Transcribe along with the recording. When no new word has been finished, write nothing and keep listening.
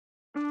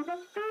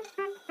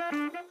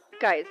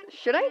Guys,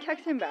 should I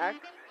text him back?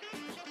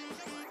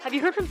 Have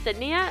you heard from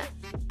Sydney yet?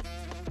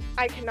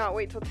 I cannot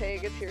wait till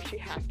Taya gets here. She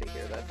has to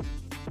hear this.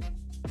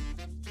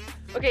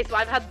 Okay, so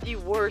I've had the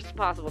worst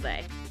possible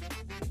day.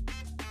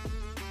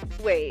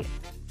 Wait,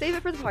 save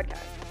it for the podcast.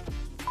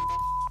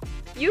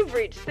 You've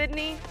reached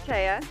Sydney,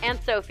 Taya. And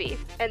Sophie.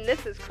 and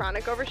this is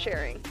Chronic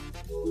Oversharing.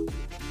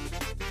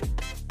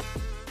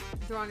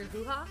 They're on your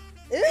hoo-ha?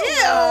 Ew!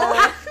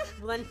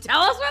 Well, then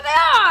tell us where they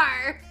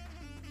are!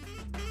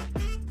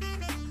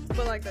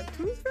 But like the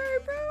Tooth Fairy,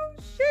 bro?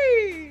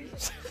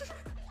 Sheesh.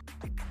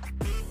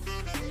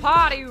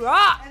 Party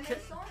rock! And they're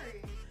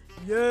sorry.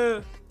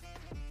 Yeah.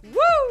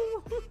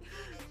 Woo!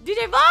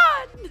 DJ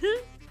Vaughn!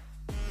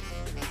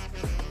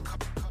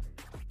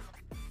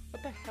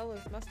 What the hell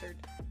is mustard?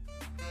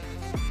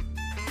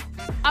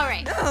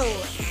 Alright.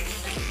 No!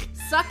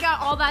 Suck out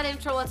all that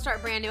intro. Let's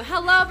start brand new.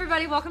 Hello,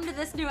 everybody. Welcome to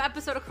this new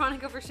episode of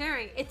Chronic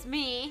Oversharing. It's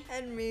me.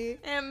 And me.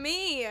 And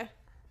me.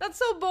 That's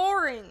so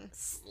boring.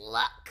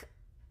 Suck.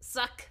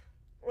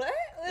 What?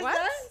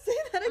 What? Say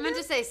that I again. meant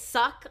to say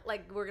suck,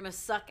 like we're gonna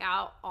suck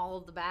out all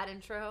of the bad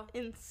intro.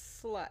 In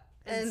slut.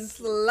 And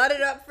slut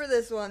it up for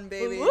this one,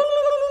 baby.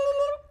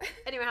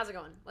 Anyway, how's it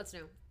going? What's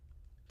new?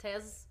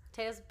 Taya's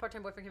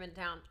part-time boyfriend came into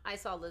town. I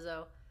saw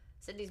Lizzo.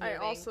 Sydney's moving. I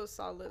also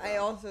saw Lizzo. I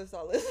also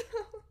saw Lizzo.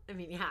 I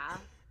mean, yeah.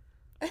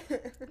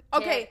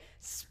 Okay,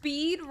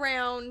 speed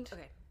round.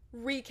 Okay.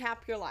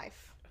 Recap your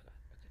life.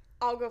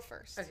 I'll go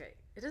first. Okay.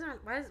 It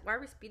doesn't. Why are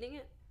we speeding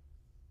it?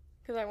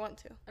 Because I want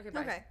to. Okay.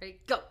 Bye. Okay. Ready?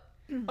 Go.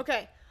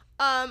 Okay.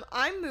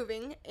 I'm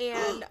moving,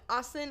 and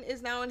Austin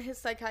is now in his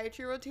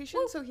psychiatry rotation,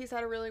 so he's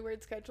had a really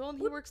weird schedule, and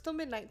he works till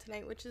midnight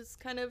tonight, which is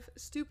kind of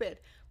stupid.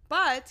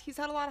 But he's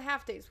had a lot of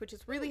half days, which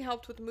has really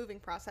helped with the moving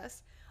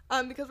process,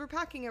 because we're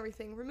packing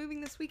everything. We're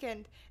moving this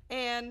weekend,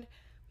 and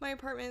my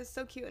apartment is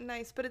so cute and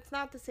nice, but it's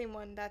not the same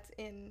one that's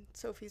in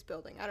Sophie's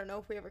building. I don't know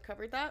if we ever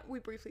covered that. We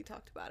briefly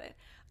talked about it.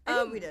 I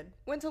think we did.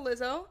 Went to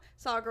Lizzo,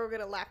 saw a girl get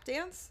a lap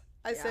dance.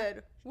 I Yeah.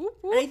 said, whoop,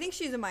 whoop. And I think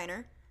she's a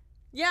minor.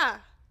 Yeah.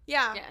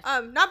 Yes.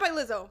 Not by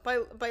Lizzo,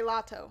 by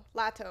Lotto.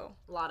 Lotto.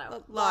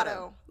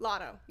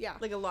 Lotto. Yeah.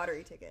 Like a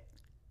lottery ticket.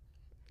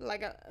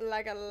 Like a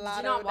lotto. Did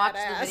you not watch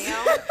that the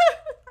ass.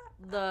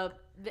 video?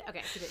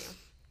 Okay, continue.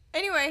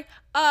 Anyway,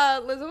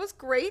 Lizzo was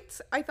great.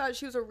 I thought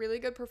she was a really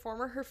good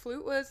performer. Her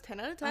flute was 10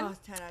 out of 10. Oh,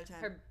 10 out of 10.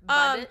 Her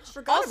butt bitch.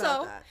 Forgot about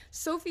Also, that.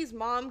 Sophie's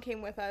mom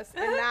came with us,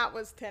 and that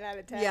was 10 out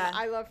of 10. Yeah.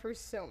 I love her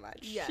so much.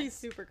 Yes. She's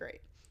super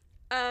great.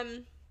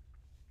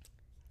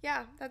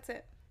 Yeah, that's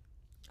it.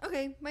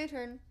 Okay, my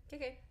turn.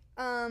 Okay.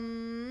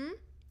 When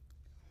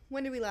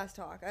did we last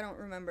talk? I don't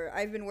remember.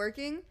 I've been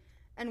working,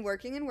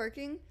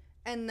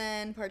 and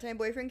then part-time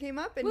boyfriend came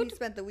up, and he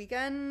spent the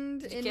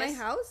weekend Did you in my kiss?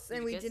 house, Did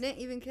and you we kiss? didn't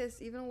even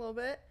kiss even a little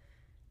bit,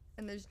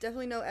 and there's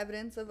definitely no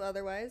evidence of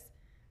otherwise.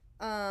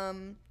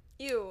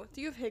 Ew, do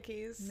you have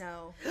hickeys?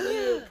 No.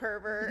 You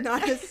pervert.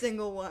 Not a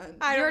single one.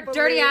 You're a don't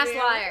dirty believe ass you.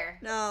 liar.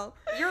 No.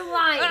 You're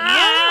lying.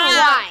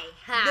 Ah! Why?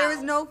 How? There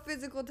was no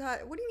physical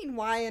touch. What do you mean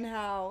why and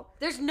how?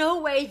 There's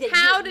no way that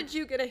How you... did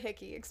you get a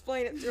hickey?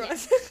 Explain it to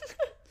us.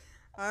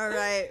 All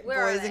right,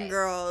 Where are boys they? and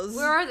girls.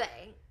 Where are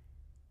they?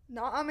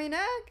 Not on my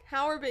neck.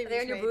 How are Are babies they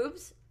on your made?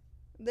 boobs?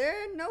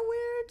 They're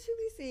nowhere to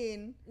be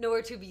seen.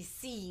 Nowhere to be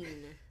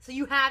seen. So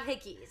you have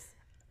hickeys.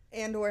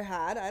 And or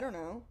had. I don't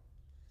know.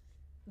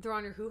 They're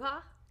on your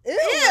hoo-ha? Ew.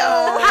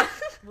 Well,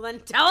 then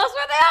tell us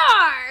where they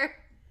are.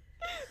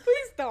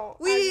 Please don't.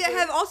 We I'm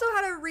have also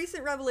had a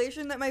recent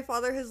revelation that my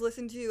father has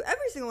listened to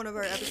every single one of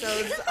our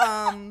episodes.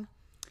 And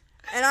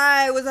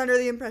I was under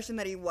the impression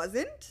that he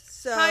wasn't.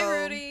 So Hi,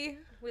 Rudy.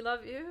 We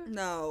love you.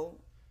 No.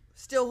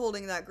 Still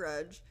holding that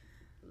grudge.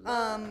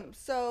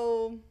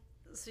 So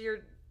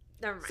you're...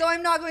 Never mind. So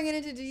I'm not going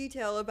into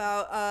detail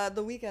about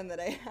the weekend that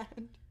I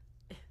had.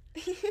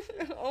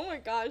 Oh my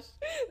gosh.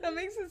 That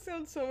makes it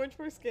sound so much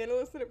more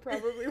scandalous than it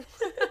probably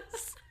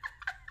was.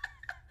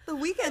 The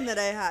weekend that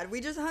I had.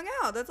 We just hung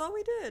out. That's all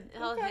we did.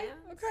 Hell Okay.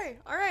 yeah. Okay.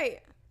 All right.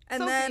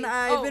 And Sophie. then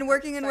I've been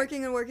working and sorry.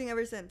 working and working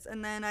ever since.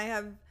 And then I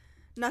have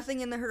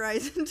nothing in the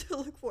horizon to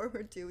look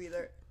forward to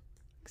either.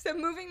 Except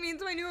moving means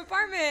my new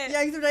apartment.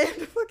 Yeah, except I have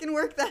to fucking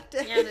work that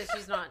day. Yeah, but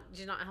she's not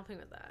helping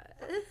with that.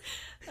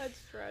 That's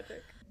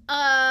tragic.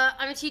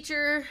 I'm a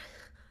teacher.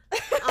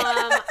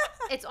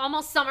 It's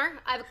almost summer.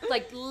 I have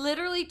like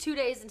literally 2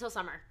 days until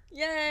summer.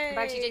 Yay. I'm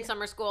back teaching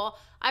summer school.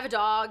 I have a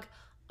dog.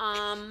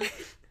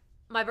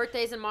 My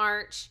birthday's in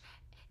March.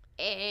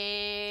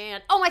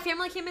 And my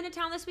family came into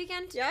town this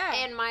weekend. Yeah.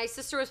 And my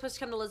sister was supposed to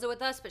come to Lizzo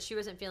with us, but she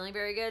wasn't feeling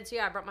very good. So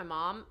yeah, I brought my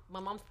mom. My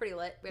mom's pretty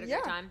lit. We had a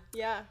Yeah. great time.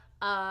 Yeah.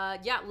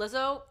 Yeah,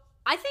 Lizzo.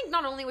 I think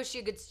not only was she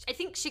a good, I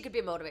think she could be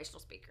a motivational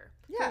speaker.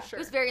 Yeah, For sure.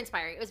 It was very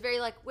inspiring. It was very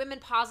like women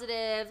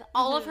positive.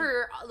 All of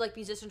her like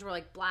musicians were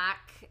like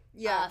black,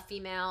 Yeah.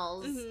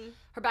 females.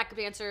 Her backup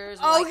dancers.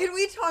 Were, Oh, like, can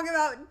we talk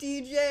about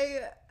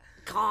DJ?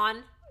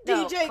 Con.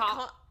 DJ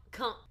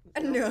Con.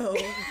 No.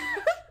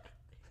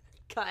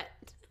 Cut.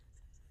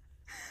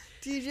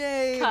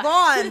 DJ Cut.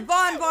 Vaughn.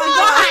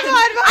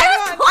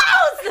 I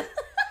was close.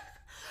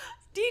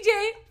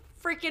 DJ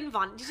freaking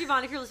Vaughn. Did you,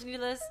 Vaughn, if you're listening to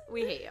this,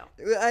 we hate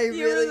you. I You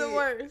really. were the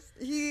worst.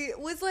 He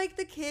was like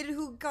the kid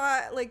who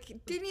got like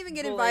didn't even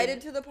get Bullied.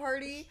 invited to the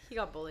party. He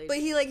got bullied. But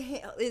he like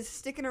is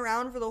sticking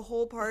around for the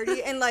whole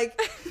party and like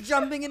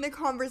jumping into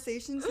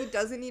conversations he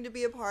doesn't need to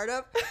be a part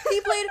of.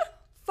 He played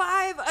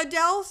 5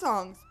 Adele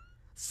songs,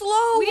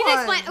 slow we need to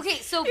ones. explain.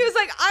 Okay, so He was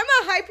like, I'm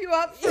gonna hype you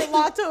up for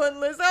Lotto and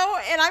Lizzo,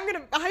 and I'm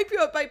gonna hype you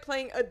up by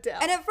playing Adele.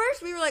 And at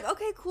first we were like,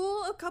 okay,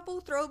 cool, a couple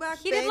throwback.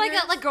 he did like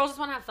bangers. like girls just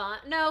want to have fun.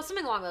 No,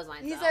 something along those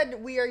lines. He though.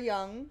 said we are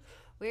young.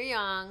 we're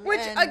young. Which,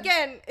 and-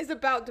 again, is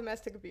about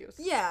domestic abuse.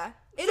 Yeah,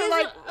 it So, is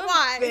like, a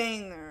why?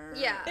 banger.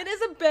 Yeah. It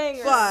is a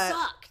banger. But-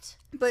 Sucked.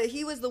 But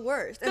he was the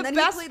worst. And The then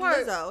best he played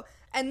part- Lizzo.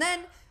 And then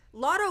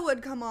Lotto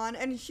would come on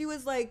and she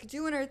was like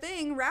doing her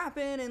thing,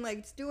 rapping and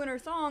like doing her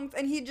songs.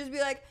 And he'd just be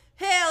like,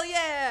 hell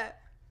yeah,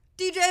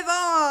 DJ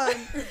Vaughn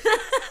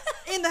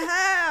in the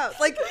house.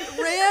 Like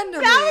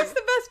randomly. That was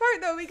the best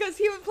part, though, because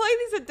he would play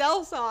these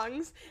Adele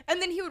songs,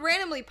 and then he would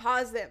randomly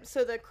pause them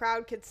so the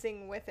crowd could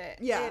sing with it.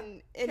 Yeah.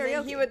 And then he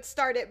Karaoke. would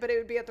start it, but it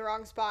would be at the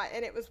wrong spot,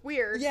 and it was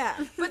weird. Yeah.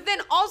 But then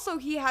also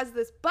he has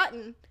this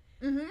button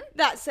Mm-hmm.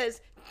 that says,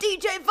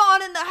 DJ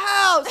Vaughn in the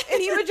house! And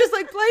he would just,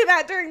 like, play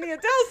that during the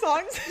Adele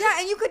songs. Yeah,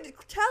 and you could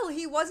tell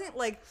he wasn't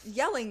like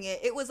yelling it.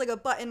 It was like a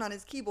button on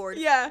his keyboard.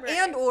 Yeah.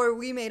 And or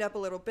we made up a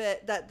little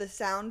bit that the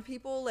sound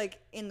people like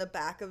in the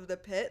back of the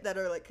pit that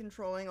are like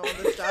controlling all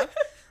the stuff,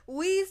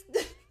 we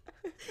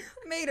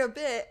made a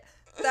bit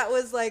that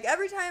was like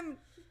every time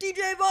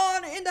DJ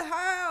Vaughn in the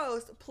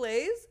house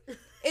plays,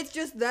 it's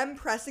just them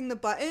pressing the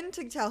button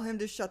to tell him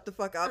to shut the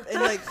fuck up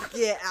and like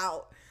get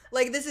out.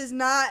 Like this is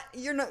not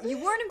you weren't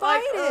Like,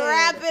 invited.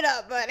 wrap it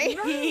up, buddy.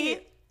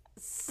 Right.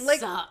 Like-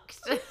 Sucked.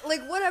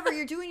 Like whatever,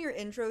 you're doing your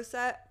intro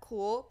set,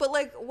 cool. But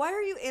like why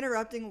are you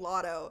interrupting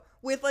Lotto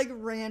with like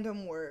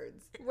random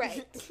words?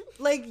 Right.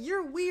 Like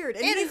you're weird.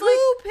 And, And he's who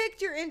like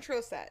picked your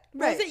intro set?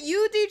 Right. Was it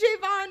you, DJ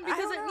Vaughn? Because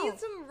don't it know.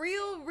 needs some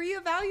real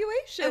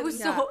reevaluation. It was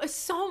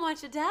so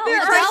much Adele.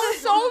 There Adele are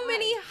is so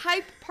many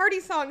hype party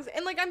songs,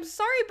 and like I'm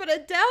sorry, but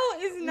Adele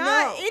is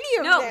not No. any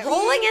of No, them.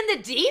 Rolling in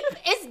the Deep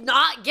is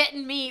not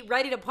getting me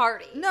ready to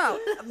party. no,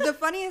 the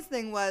funniest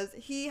thing was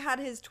he had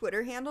his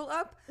Twitter handle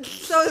up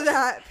so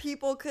that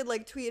people could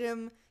like tweet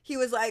him. He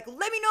was like,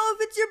 let me know if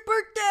it's your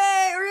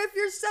birthday or if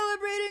you're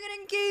celebrating an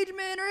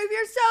engagement or if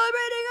you're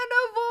celebrating a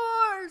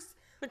divorce.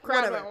 The crowd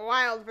Whatever. went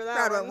wild for that.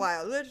 Crowd one. went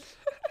wild, which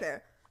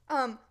fair.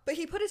 But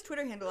he put his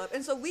Twitter handle up,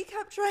 and so we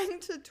kept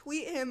trying to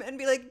tweet him and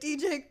be like,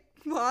 DJ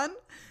Vaughn,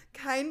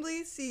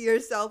 kindly see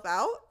yourself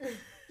out.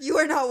 You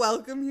are not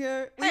welcome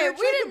here. Hey, were we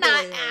trying did to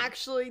not bully him.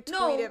 actually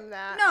tweet him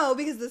that. No,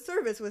 because the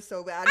service was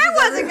so bad. I Because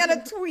wasn't everyone-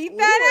 gonna tweet We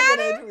that were at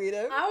gonna him. tweet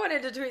him. I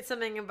wanted to tweet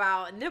something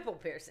about nipple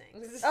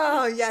piercings.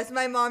 Oh yes,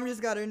 my mom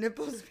just got her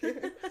nipples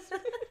pierced.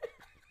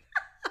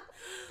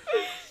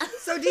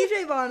 So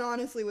DJ Vaughn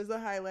honestly was the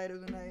highlight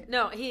of the night.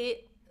 No, he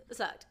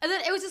sucked. And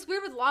then it was just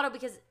weird with Lotto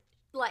because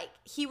like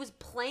he was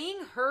playing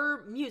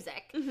her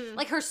music,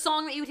 like her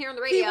song that you would hear on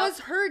the radio. He was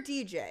her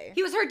DJ.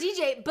 He was her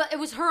DJ, but it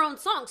was her own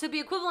song. So it'd be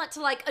equivalent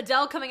to like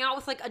Adele coming out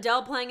with like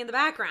Adele playing in the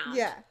background.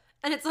 Yeah.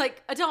 And it's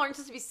like, Adele, aren't you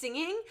supposed to be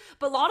singing?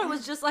 But Lotto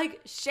was just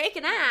like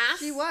shaking ass.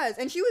 She was,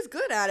 and she was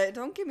good at it.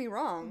 Don't get me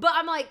wrong. But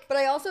I'm like, But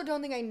I also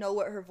don't think I know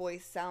what her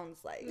voice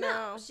sounds like.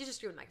 no, she just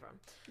screwed the microphone.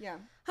 Yeah.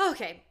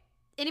 Okay.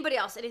 Anybody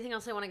else? Anything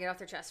else they want to get off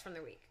their chest from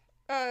their week?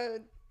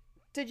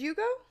 Did you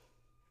go?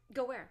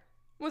 Go where?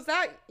 Was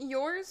that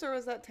yours or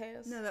was that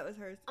Taya's? No, that was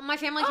hers. My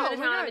family came Oh, into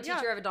my town. I'm a God, teacher.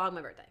 yeah. I have a dog.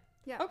 My birthday.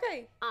 Yeah.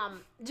 Okay.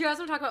 Do you guys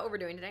want to talk about what we're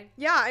doing today?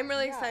 Yeah, I'm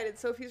really Yeah. excited.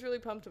 Sophie's really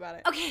pumped about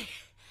it. Okay.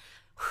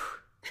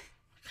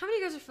 How many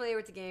of you guys are familiar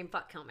with the game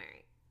Fuck, Kill,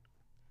 Marry?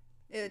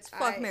 It's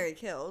fuck, I- Mary,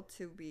 kill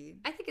to be.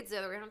 I think it's the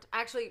other way around.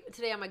 Actually,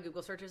 today on my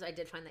Google searches, I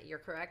did find that you're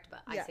correct,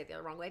 but I Yeah. say it the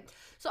other wrong way.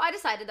 So I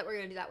decided that we're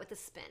going to do that with a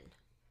spin.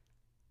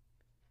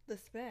 The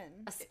spin.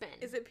 A spin.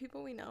 Is it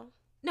people we know?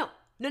 No.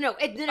 No.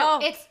 Oh.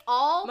 It's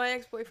all My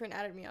ex-boyfriend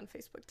added me on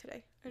Facebook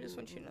today. I just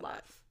want you to know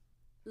that.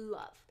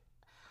 love.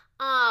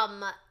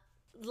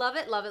 Love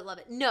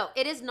it. No,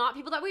 it is not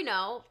people that we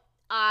know.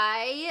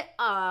 I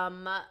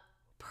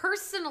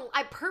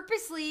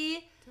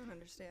purposely Don't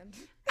understand.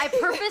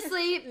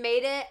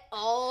 made it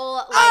all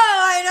like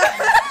I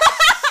know.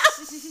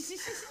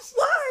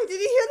 Why? Did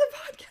he hear the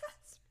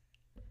podcast?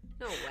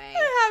 no way.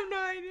 I have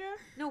no idea.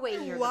 No way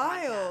you heard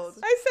Wild.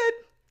 the podcast. I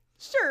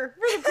said, sure,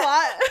 for the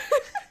plot.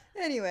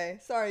 Anyway,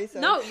 sorry. So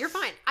No, you're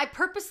fine. I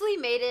purposely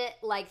made it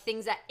like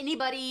things that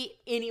anybody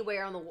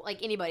anywhere on the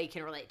like anybody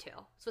can relate to.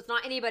 So it's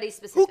not anybody who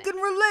specific. can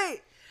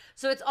relate?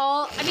 So it's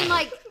all I mean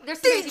like there's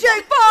some DJ crazy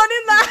people- Vaughn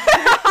in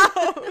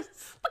the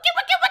house.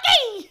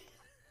 Wiki.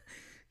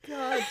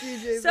 God,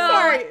 DJ. So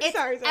Sorry, it's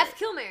sorry. F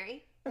Kill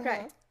Mary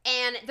Okay.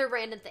 and they're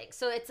random things.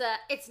 So it's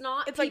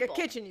not It's like a people.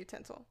 kitchen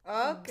utensil.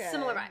 Okay.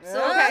 Similar vibes.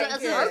 So Okay, it's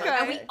okay. okay.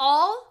 And we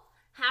all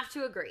have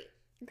to agree.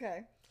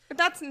 Okay. But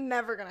that's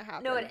never going to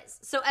happen. No, it is.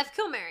 So F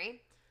Kill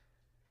Mary,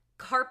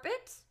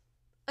 carpet,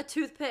 a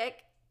toothpick,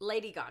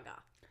 Lady Gaga.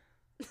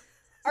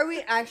 Are we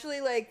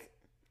actually like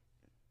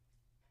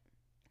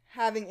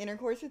having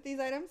intercourse with these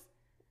items?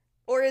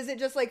 Or is it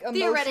just like emotionally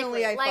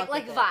Theoretically, I like fuck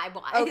with it? vibe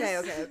wise. Okay. I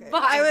was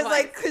Vibe-wise.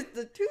 like, because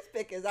the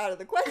toothpick is out of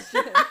the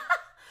question.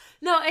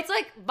 No, it's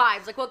like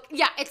vibes. Like, well,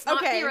 yeah, it's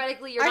not Okay.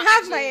 theoretically. You're I not have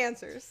actually, my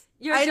answers.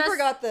 You're I just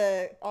forgot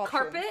the options.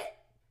 carpet,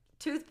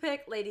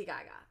 toothpick, Lady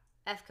Gaga,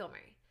 F. Kill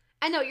Mary.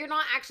 And no, you're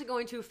not actually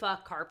going to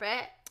fuck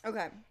carpet.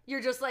 Okay.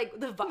 You're just like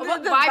the The vibe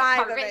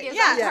vibe of carpet. it, Is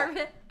yeah. that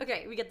carpet?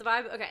 Okay, we get the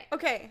vibe. Okay.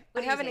 Okay,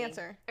 What I are have you an saying?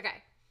 answer.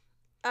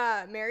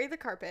 Okay. Marry the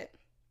carpet.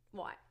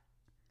 What?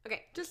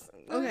 Okay. Just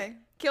Okay.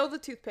 kill the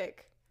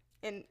toothpick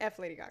and F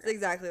Lady Gaga. That's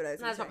exactly what I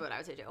was That's going to probably say. what I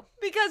would say too.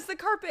 Because the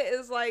carpet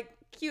is like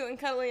cute and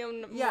cuddly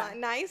and Yeah.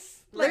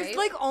 nice. Right. There's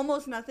like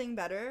almost nothing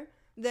better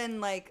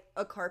than like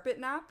a carpet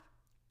nap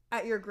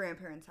at your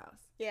grandparents' house.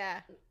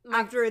 Yeah.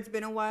 After it's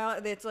been a while,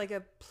 it's like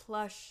a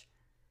plush,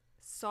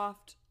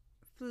 soft,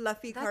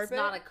 fluffy That's carpet.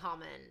 not a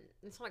common.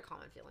 It's not a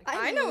common feeling.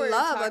 I know what you're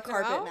love a talking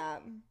carpet about.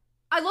 nap.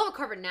 I love a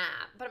carpet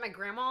nap, but at my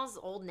grandma's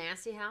old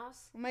nasty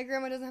house. My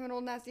grandma doesn't have an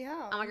old nasty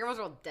house. Oh, my grandma's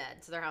are all dead,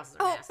 so their houses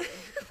are Oh. nasty.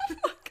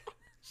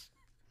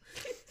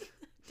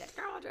 Dead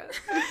grandma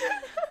joke.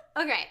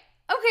 Okay.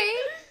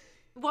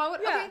 What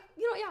would? Yeah. Okay.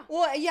 You know, yeah.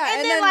 Well, yeah,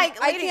 And then,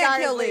 like, I Lady can't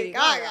Gaga's kill Lady Lady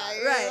Gaga. Gaga,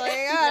 You're right? like,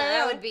 I No, don't that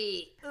know. would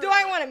be. Do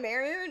I want to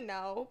marry her?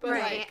 No. But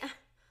Right. like,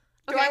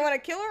 do I want to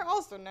kill her?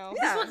 Also no.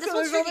 Yeah. This So one's there's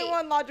only tricky.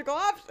 one logical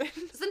option.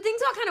 Some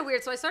things got kind of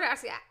weird, so I started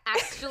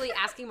actually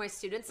asking my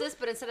students this,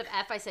 but instead of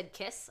F, I said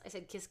kiss. I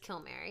said kiss, kill,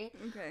 marry.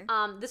 Okay.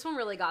 This one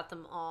really got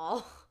them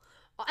all.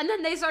 And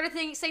then they started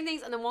saying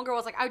things, and then one girl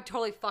was like, I would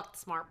totally fuck the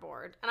smart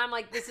board. And I'm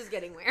like, this is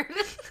getting weird.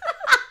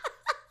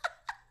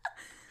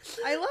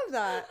 I love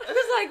that. I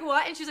was like,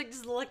 what? And she was like,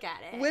 just look at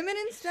it. Women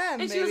in STEM,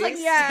 and baby. she was like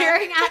Yeah.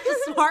 staring at the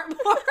smart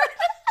board.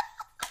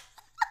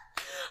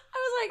 I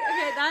was like,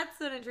 okay,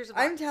 that's an interesting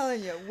one. I'm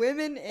telling you,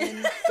 women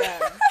in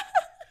STEM.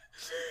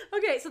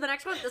 Okay, so the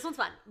next one, this one's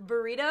fun.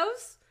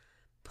 Burritos,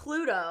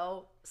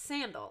 Pluto,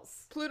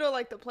 sandals. Pluto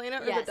like the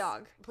planet or Yes, the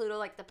dog? Pluto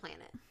like the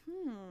planet.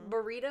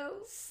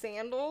 Burritos.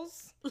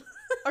 Sandals?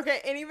 Okay,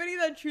 anybody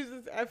that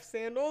chooses F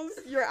sandals,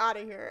 you're out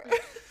of here.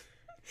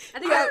 I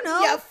think I don't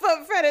know. Yeah,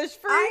 foot fetish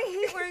freak.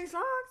 I hate wearing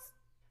socks.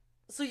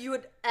 So you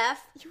would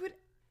F. You would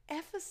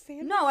F a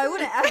sandal? No, I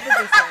wouldn't F with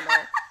the sandal,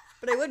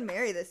 but I would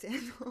marry the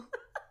sandal.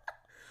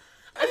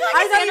 I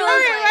I thought you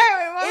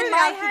were what in was my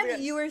the option head,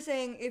 again? you were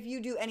saying if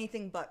you do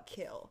anything but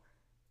kill.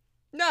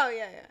 No,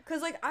 yeah.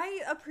 Cause like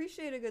I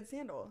appreciate a good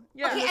sandal.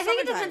 Yeah. Okay, In the I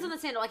think it summertime. depends on the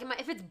sandal. Like,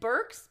 if it's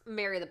Birks,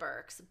 marry the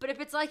Birks. But if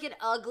it's like an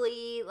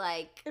ugly,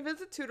 like, If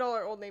it's a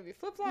 $2 Old Navy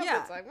flip flop,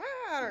 Yeah. it's like,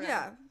 I don't know.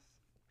 Yeah.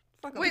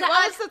 Fuck 'em. Wait, But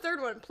what I- was the third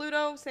one?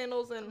 Pluto,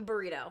 sandals, and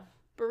burrito.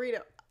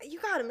 burrito. You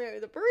gotta marry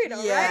the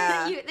burrito,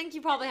 Yeah. right? You think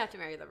you probably have to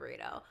marry the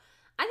burrito.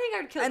 I think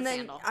I would kill and the then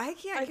sandal. I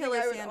can't I kill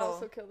think a I would sandal.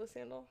 also kill the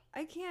sandal.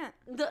 I can't.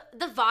 The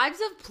vibes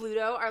of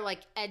Pluto are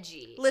like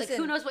edgy. Like, Listen.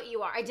 who knows what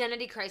you are?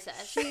 Identity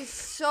crisis. She's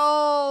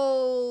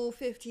so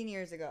 15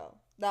 years ago.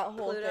 That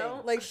whole Pluto?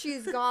 thing. Like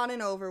she's gone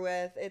and over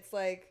with. It's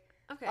like,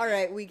 Okay. all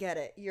right, we get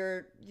it.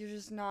 You're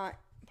just not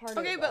part of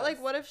Okay, it. but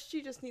like, what if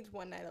she just needs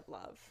one night of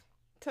love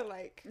to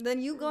like?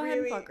 Then you go ahead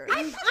and Really? fuck her.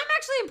 I'm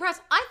actually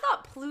impressed. I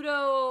thought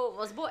Pluto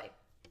was a boy.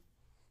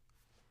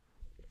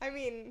 I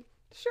mean,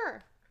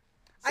 sure.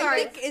 I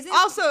Sorry. think isn't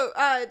Also,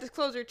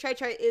 disclosure: Chai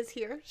Chai is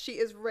here. She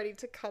is ready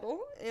to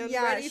cuddle and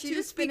Yeah, ready she to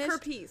just speak her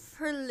finished piece.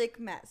 her lick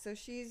mat, so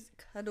she's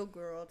cuddle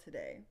girl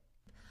today.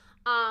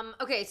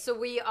 Okay, so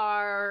we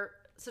are.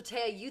 So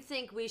Taya, you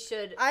think we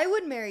should? I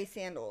would marry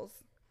sandals.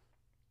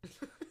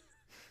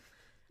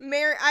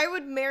 I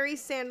would marry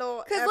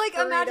Sandal. Cause F like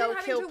burrito, imagine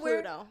having kill to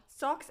wear Pluto.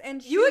 socks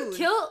and shoes. You would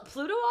kill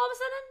Pluto all of a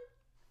sudden?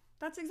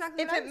 That's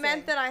exactly If what it I'm meant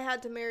saying. that I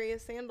had to marry a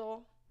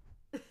sandal.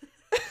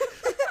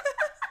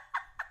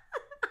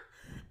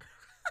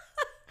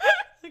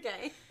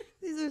 Okay.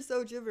 These are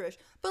so gibberish.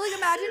 But like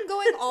imagine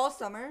going all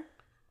summer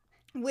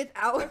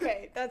without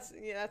Okay, that's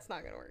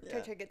not gonna work. Yeah.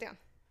 Chai Chai, get down.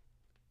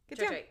 Get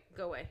Chai down. Chai,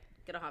 go away.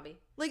 Get a hobby.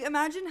 Like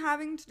imagine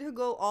having to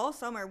go all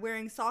summer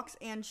wearing socks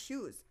and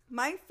shoes.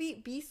 My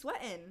feet be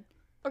sweating.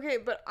 Okay,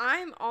 but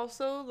I'm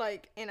also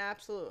like an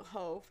absolute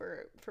hoe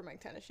for my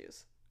tennis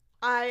shoes.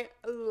 I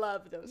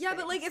love those. Yeah,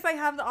 but like if I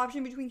have the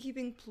option between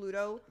keeping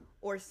Pluto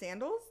or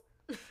sandals,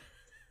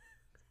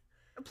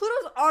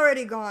 Pluto's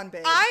already gone,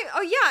 babe.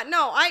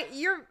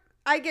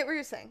 I get what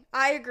you're saying.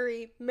 I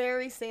agree.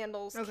 Marry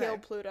sandals, Okay. kill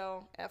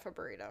Pluto, F a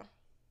burrito.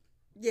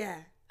 Yeah.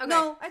 Okay,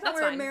 No, I thought that's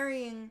we were fine.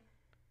 marrying.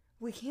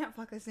 We can't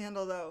fuck a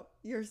sandal though.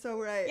 You're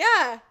so right.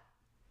 Yeah.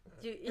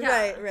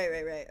 Yeah.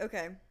 Right.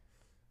 Okay.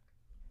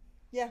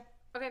 Yeah.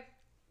 Okay.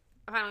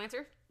 A final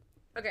answer?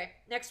 Okay.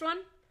 Next one.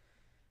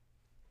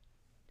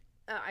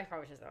 I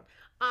probably should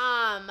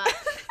have.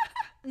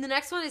 The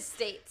next one is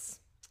states.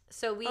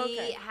 So we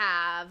Okay.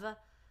 have.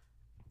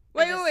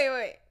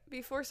 Wait.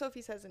 Before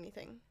Sophie says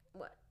anything,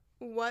 What?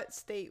 what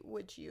state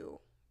would you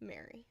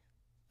marry?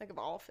 Like of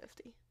all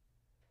 50?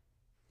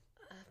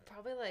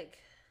 Probably like.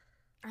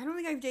 I don't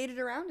think I've dated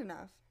around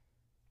enough.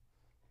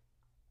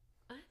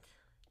 What?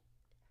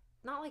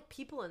 Not like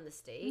people in the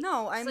state.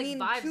 No, I Just, like, mean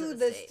vibes to of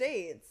the state.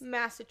 states.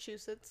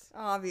 Massachusetts.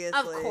 Obviously.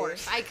 Of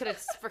course. I could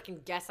have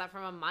freaking guessed that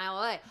from a mile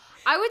away.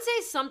 I would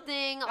say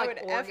something I like would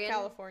Oregon. F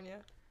California.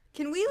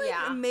 Can we, like,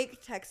 Yeah.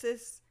 make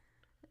Texas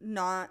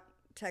not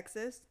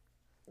Texas?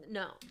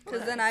 No.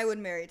 Because then I would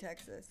marry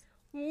Texas.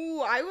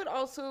 Ooh, I would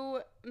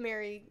also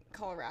marry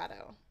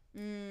Colorado.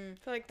 Mm. I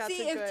feel like that's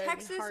See, a good, if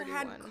Texas hearty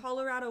had one.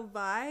 Colorado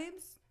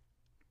vibes,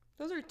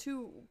 Those are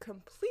two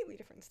completely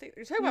different states.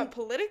 You're talking about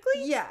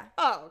politically? yeah,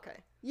 Oh, okay.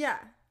 yeah,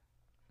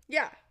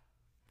 Yeah.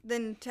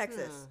 then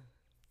Texas.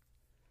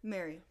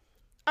 Marry.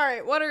 All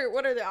right. What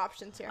are the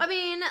options here? I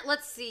mean,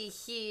 let's see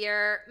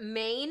here.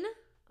 Maine,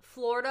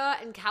 Florida,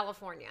 and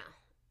California.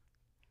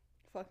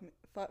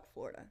 Fuck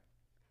Florida.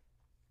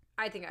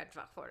 I think I'd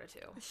fuck Florida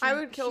too. I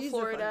would kill she's a fun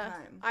Florida.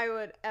 time. I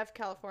would F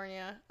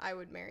California. I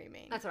would marry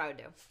Maine. That's what I would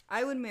do.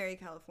 I would marry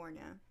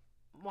California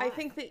Why? I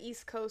think the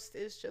East Coast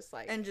is just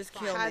like and just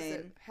kill has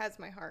Maine. has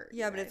my heart.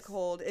 Yeah, you but it's guys.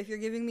 cold. If you're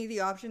giving me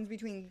the options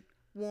between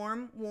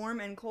warm,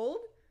 and cold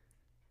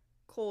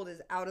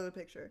is out of the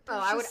picture. Oh,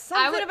 There's I would. just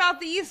something I would. about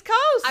the East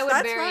Coast. I would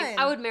That's marry. fine.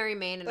 I would marry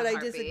Maine in But a I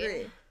heartbeat.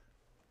 disagree.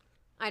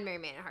 I'd marry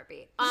Maine in a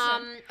heartbeat.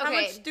 How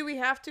Okay. much do we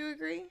have to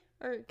agree,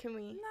 or can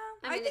we? No,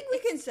 I I mean, think we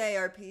can say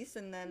our piece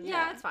and then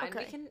Yeah, it's fine.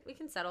 okay. We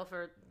can settle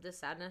for this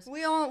sadness.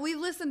 We've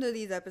listened to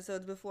these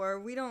episodes before.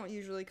 We don't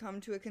usually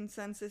come to a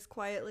consensus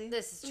quietly.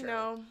 This is true.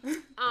 No, no,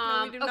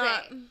 Um, we do okay.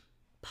 not.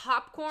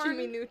 Popcorn.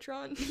 Jimmy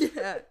Neutron.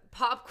 Yeah.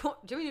 Popcorn.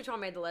 Jimmy Neutron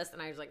made the list,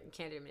 and I was like,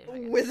 can't do Jimmy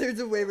Neutron. Wizards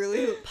of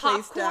Waverly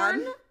Place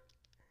Popcorn. down.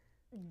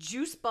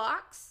 Juice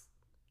box.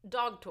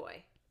 Dog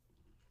toy.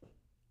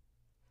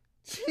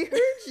 She heard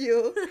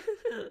you.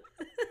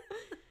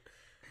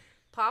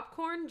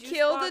 Popcorn. Juice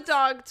Kill box. the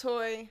dog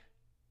toy.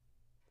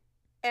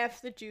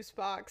 F the juice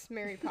box.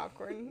 Marry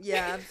popcorn.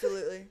 Yeah,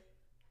 absolutely.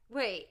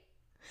 Wait.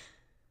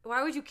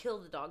 Why would you kill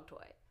the dog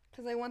toy?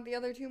 Because I want the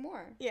other two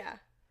more. Yeah.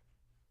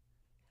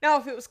 Now,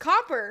 if it was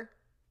Copper,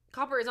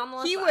 Copper is on the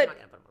list. He but would- I'm not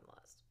gonna put him on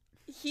the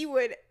list. he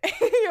would.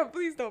 Yeah,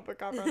 please don't put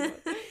Copper on the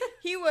list.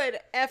 He would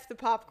F the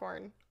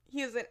popcorn.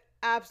 He is an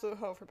absolute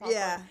hoe for popcorn.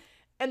 Yeah.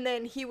 And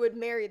then he would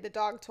marry the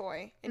dog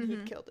toy, and Mm-hmm.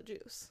 he'd kill the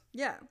juice.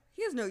 Yeah.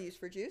 He has no use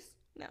for juice.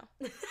 No.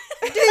 In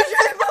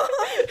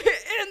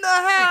the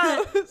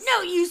house.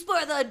 No use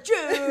for the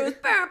juice.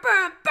 Bam,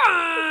 bam,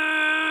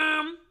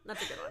 bam.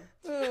 That's a good one.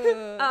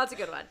 That's a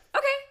good one.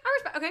 Okay, I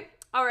respect. Okay,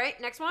 all right.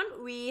 Next one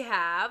we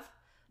have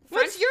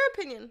What's your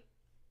opinion?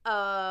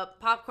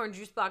 popcorn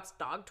juice box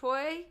dog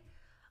toy.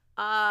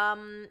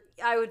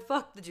 I would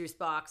fuck the juice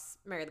box,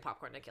 marry the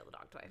popcorn, and kill the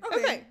dog toy.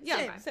 Okay, yeah,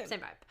 same. same. Same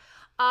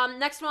vibe.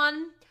 Next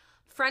one,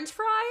 French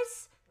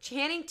fries,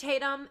 Channing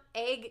Tatum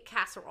egg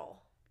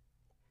casserole.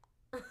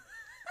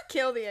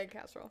 Kill the egg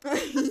casserole.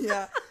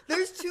 Yeah.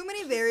 There's too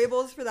many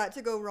variables for that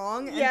to go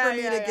wrong and Yeah, for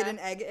me yeah, to get yeah. an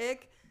egg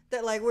ick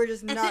that, like, we're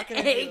just not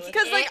going to egg. do it.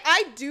 Because, like,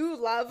 I do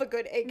love a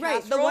good egg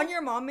Right, casserole. the one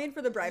your mom made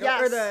for the bridal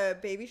Yes. or the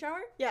baby shower?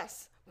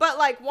 Yes. But,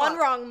 like, one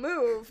Fuck. wrong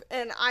move,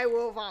 and I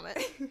will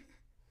vomit.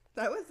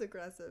 That was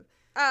aggressive.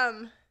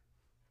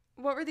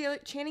 What were the other?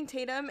 Channing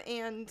Tatum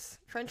and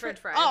French French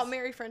fries. Oh,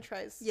 marry French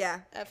fries.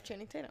 Yeah. F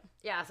Channing Tatum.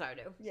 Yeah, that's what I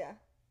would do. Yeah.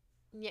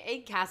 Yeah,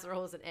 egg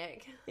casserole is an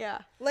egg. Yeah.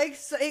 Like,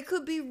 so it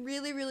could be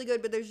really, really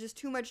good, but there's just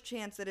too much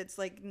chance that it's,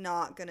 like,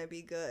 not going to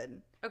be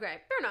good. Okay,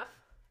 fair enough.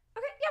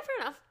 Okay, yeah,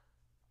 fair enough.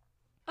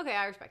 Okay,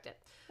 I respect it.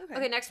 Okay.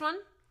 Okay, next one.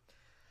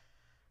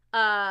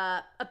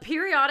 A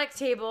periodic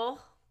table,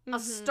 a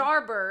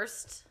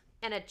starburst,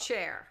 and a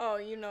chair. Oh,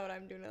 you know what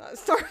I'm doing to that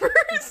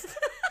Starburst.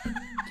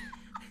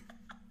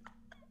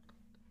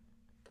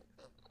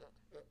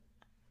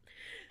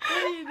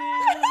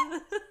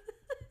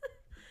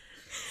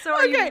 So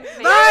are Okay,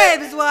 you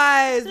Vibes,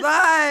 wise,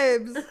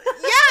 vibes.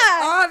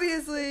 Yeah.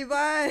 Obviously,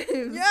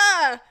 vibes.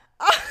 Yeah.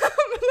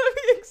 Let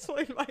me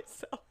explain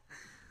myself.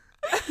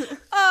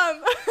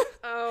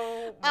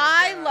 Oh, my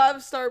I God. love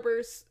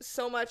Starburst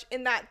so much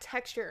in that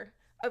texture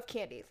of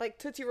candy, like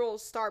Tootsie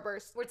Rolls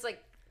Starburst. Where it's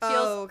like Oh,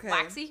 feels okay.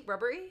 waxy,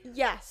 rubbery.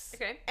 Yes.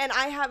 Okay. And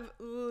I have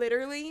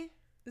literally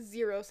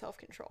zero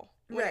self-control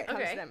when Right. it comes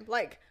Okay. to them.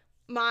 Like,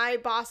 my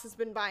boss has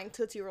been buying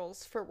Tootsie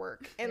Rolls for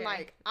work, and Okay.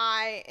 like,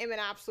 I am an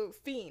absolute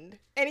fiend.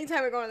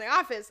 Anytime I go in the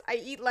office, I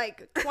eat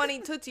like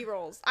 20 Tootsie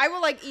Rolls. I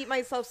will like eat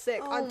myself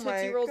sick Oh on Tootsie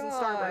my Rolls and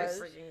gosh. Starburst.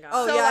 Freaking God.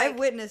 Oh, So, yeah, like- I've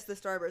witnessed the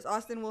Starburst.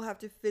 Austin will have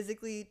to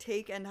physically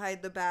take and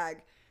hide the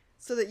bag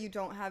so that you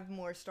don't have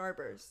more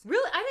Starburst.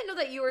 Really? I didn't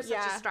know that you were such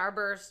Yeah. a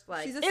starburst.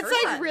 Like, She's a It's person.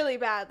 like really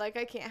bad. Like,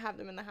 I can't have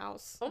them in the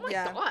house. oh my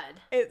Yeah.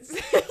 God. It's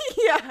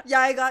yeah. Yeah,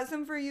 I got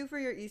some for you for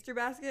your Easter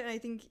basket, and I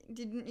think,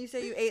 didn't you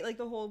say you ate like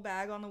the whole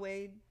bag on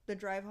the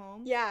drive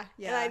home? Yeah. And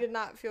Yeah. I did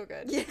not feel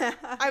good. Yeah.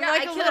 I'm Yeah,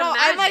 like I a can little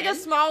I'm like a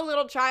imagine. small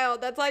little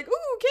child that's like,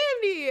 ooh,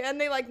 candy, and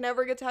they like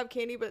never get to have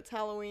candy, but it's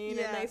Halloween and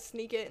Yeah. they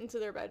sneak it into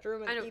their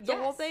bedroom I and know, eat the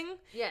whole yes. thing.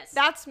 Yes.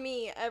 That's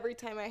me every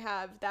time I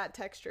have that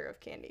texture of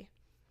candy.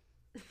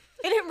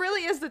 And it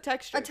really is the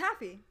texture. A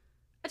taffy.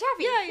 a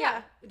taffy. Yeah,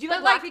 yeah. Do you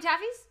But, like like- Laffy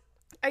Taffies?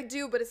 I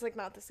do, but it's like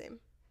not the same.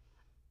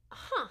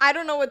 Huh. I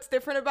don't know what's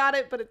different about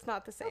it, but it's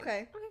not the same.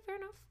 Okay. Okay, fair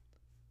enough.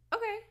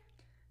 Okay.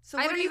 So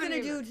I what don't are you even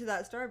going to do remember. to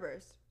that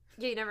Starburst?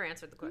 Yeah, you never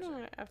answered the I question.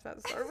 don't know after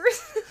that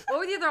Starburst. What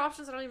were the other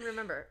options? I don't even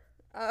remember.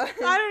 I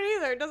don't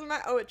either. It doesn't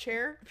matter. Oh, a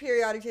chair.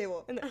 Periodic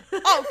table. And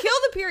oh, kill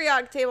the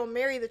periodic table,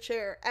 marry the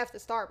chair, F the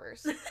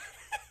Starburst.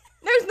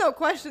 There's no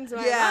questions in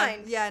my Yeah,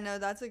 mind. yeah, no,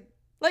 that's a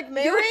Like You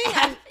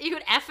marrying?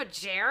 would F a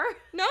chair?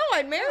 No,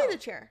 I'd marry the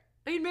chair.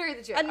 Oh, you'd marry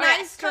the chair. A Okay,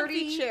 nice, sturdy,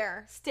 comfy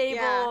chair. stable,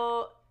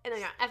 Yeah. and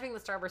then effing the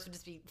Starburst would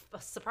just be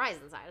a surprise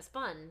inside. It's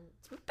fun.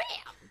 It's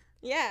bam!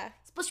 Yeah.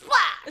 Splish splash!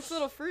 It's a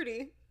little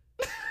fruity.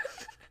 It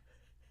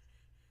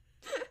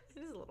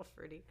is a little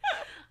fruity.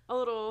 A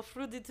little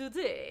fruity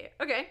tutti.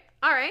 Okay.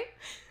 All right.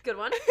 Good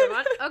one. Good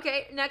one.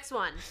 Okay. Next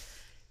one.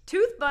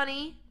 Tooth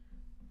bunny.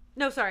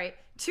 No, sorry.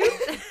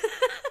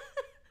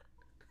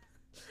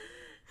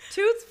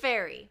 Tooth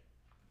fairy.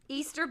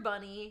 Easter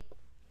bunny.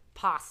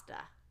 Pasta.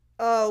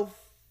 oh,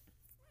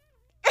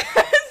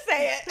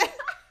 Say it.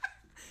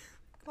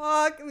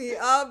 fuck me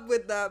up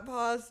with that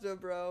pasta,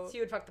 bro. So you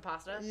would fuck the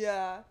pasta?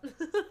 Yeah.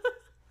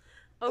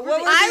 Over What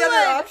the were the other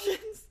would-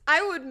 options?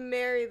 I would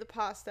marry the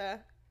pasta,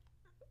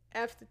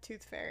 F the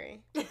tooth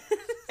fairy,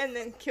 and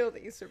then kill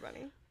the Easter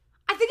bunny.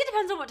 I think it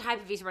depends on what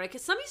type of Easter bunny,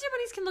 because some Easter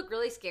bunnies can look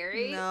really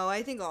scary. No,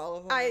 I think all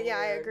of them. I are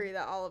weird. agree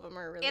that all of them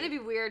are really. And it'd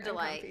be weird to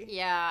uncomfy.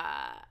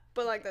 yeah.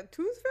 But like the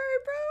tooth fairy,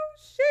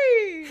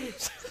 bro,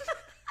 sheesh.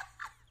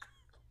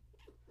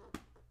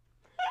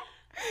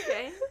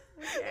 Okay.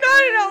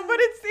 No, but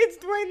it's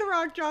Dwayne the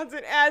Rock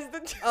Johnson as the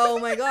tooth. Oh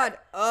my god.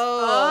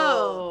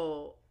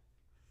 Oh.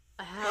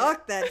 Oh.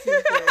 Fuck that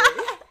tooth fairy.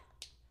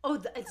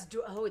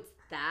 It's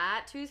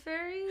that Tooth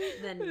Fairy?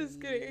 Then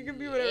Just kidding. It can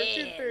be whatever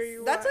tooth fairy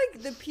you That's want.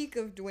 like the peak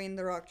of Dwayne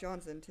the Rock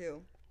Johnson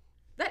too.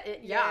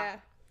 Yeah.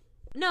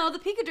 No, the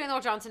peak of Dwayne the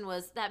Rock Johnson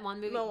was that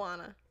one movie,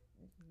 Moana.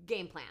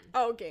 Game Plan.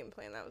 Oh, Game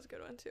Plan. That was a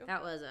good one too.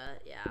 That was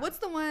yeah. What's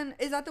the one?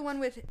 Is that the one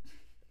with?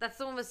 That's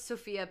the one with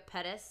Sophia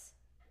Pettis,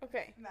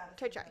 Okay.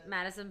 Chai.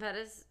 Madison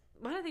Pettis.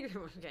 Why did I think?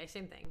 Okay,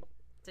 same thing.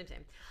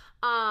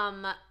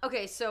 Same.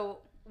 Okay, so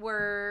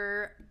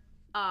we're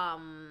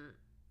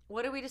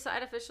what did we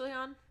decide officially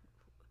on?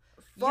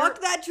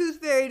 Fuck that tooth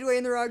fairy,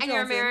 Dwayne the Rock And Johnson.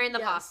 you're marrying the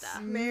Yes.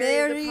 pasta.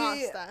 Marry the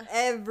pasta.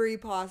 every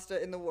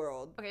pasta in the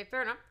world. Okay,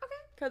 fair enough. Okay.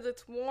 Because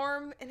it's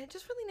warm and it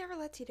just really never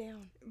lets you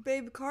down.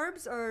 Babe,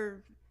 carbs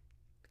are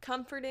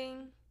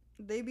Comforting.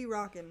 they be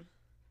rocking.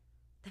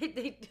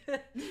 They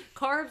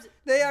carbs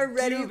They are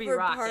ready do be for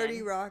rockin'.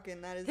 party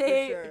rocking. That is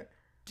They for sure.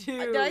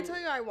 do. Did I tell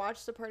you I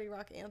watched the Party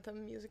Rock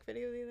Anthem music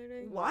video the other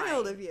day?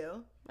 Wild of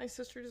you. My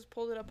sister just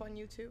pulled it up on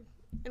YouTube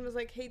and was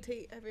like, "Hey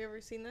Tate, have you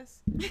ever seen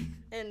this?"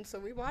 And so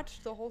we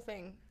watched the whole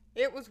thing.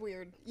 It was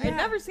weird. Yeah. I'd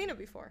never seen it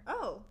before.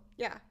 Oh,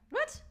 Yeah.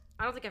 What?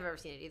 I don't think I've ever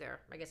seen it either.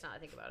 I guess now that I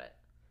think about it.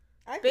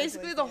 I've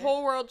Basically, definitely the seen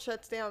whole world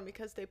shuts down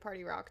because they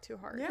party rock too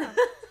hard. it. Yeah.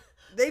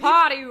 They be,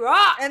 Party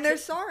rock. and they're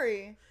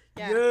sorry.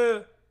 Yeah.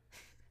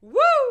 Woo!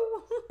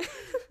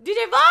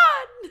 DJ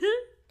Vaughn!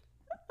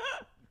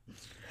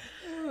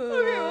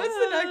 Okay, what's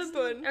the next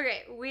one?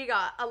 Okay, we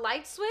got a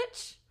light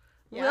switch,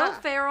 Will Yeah.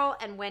 Ferrell,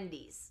 and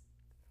Wendy's.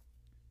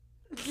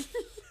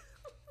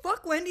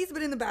 Fuck Wendy's,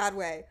 but in the bad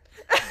way.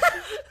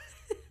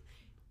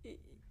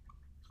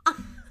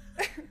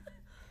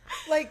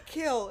 Like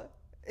kill,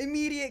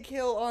 immediate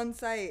kill on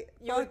site.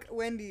 You Fuck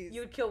Wendy's.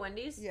 You would kill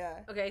Wendy's? Yeah.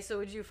 Okay, so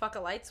would you fuck a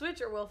light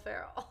switch or Will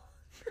Ferrell?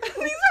 These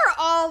are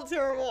all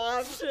terrible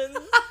options.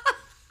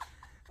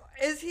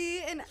 Is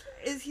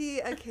he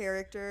a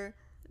character?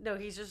 No,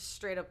 he's just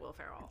straight up Will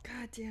Ferrell.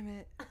 God damn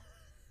it.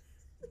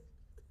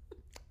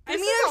 This I'm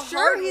is a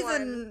sure hard he's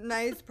one. a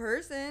nice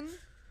person.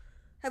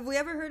 Have we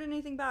ever heard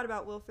anything bad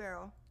about Will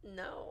Ferrell?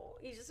 No,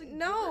 he's just a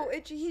No,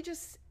 goober. he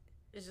just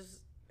It's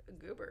just a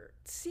goober.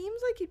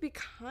 seems like he'd be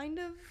kind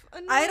of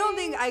annoying. I don't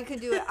think I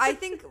could do it. I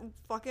think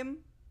fuck him.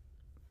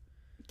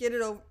 Get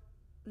it over.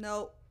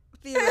 No,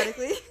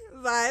 theoretically,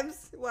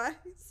 vibes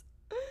wise.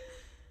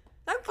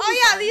 That could be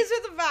Oh yeah, fun. these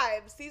are the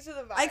vibes. These are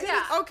the vibes. I could-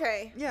 Yeah.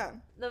 Okay. Yeah.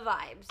 The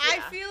vibes. I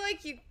yeah. feel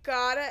like you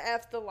gotta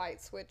F the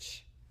light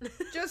switch.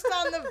 Just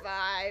on the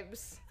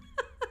vibes.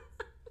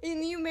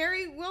 And you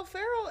marry Will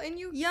Ferrell and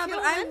you Yeah, kill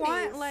but I Wendy's.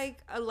 want like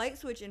a light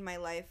switch in my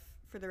life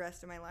for the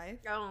rest of my life.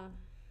 Oh,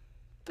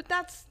 But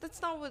that's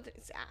not what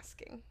it's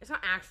asking. it's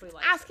not actually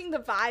like Asking the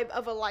vibe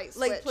of a light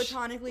switch. Like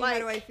platonically, how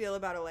do I feel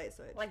about a light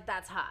switch? like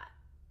that's hot.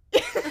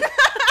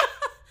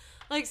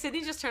 Like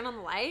Sydney just turned on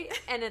the light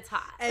and it's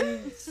hot.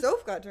 And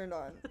Soph got turned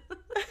on.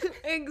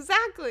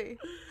 Exactly.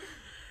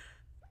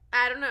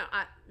 I don't know.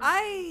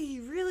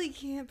 I really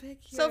can't pick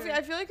here. Sophie,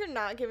 I feel like you're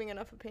not giving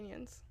enough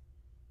opinions.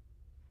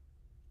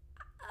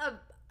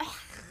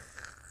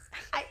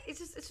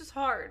 It's just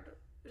hard.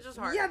 It's just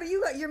hard. Yeah, but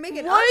you're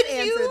making Would us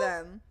answer you-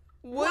 them.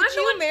 Would I'm the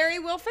you one- marry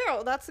Will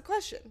Ferrell? That's the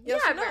question.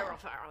 Yes yeah, or no? Will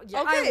Ferrell.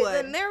 Yeah, Okay, I would.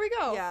 then there we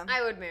go. Yeah.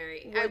 I would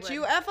marry. I Would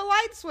you F a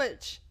light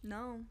switch?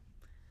 No.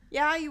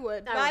 Yeah, you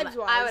would. I Vibes would,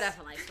 wise. I would F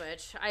a light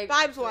switch.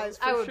 Vibes wise,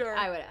 I for would. sure.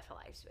 I would F a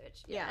light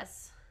switch. Yeah.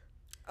 Yes.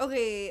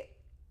 Okay,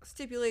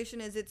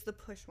 stipulation is it's the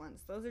push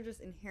ones. Those are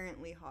just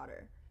inherently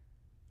hotter.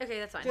 Okay,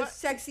 that's fine.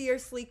 Just sexier,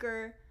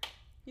 sleeker.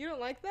 You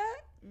don't like that?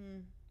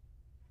 Mm.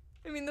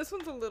 I mean, this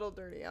one's a little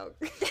dirty out.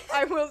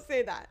 I will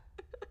say that.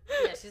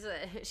 Yeah,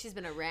 she's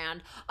been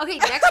around. Okay,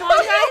 next one,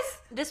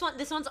 guys.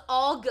 This one's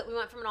all good. We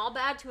went from an all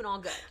bad to an all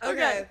good.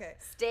 Okay.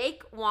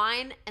 Steak,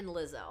 wine, and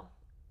Lizzo.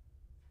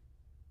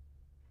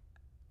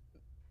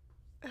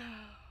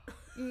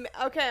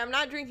 Okay, I'm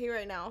not drinking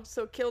right now,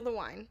 so kill the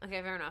wine.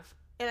 Okay, fair enough.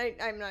 And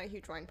I'm not a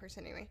huge wine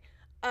person anyway.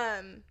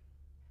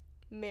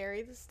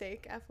 Marry the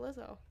steak, F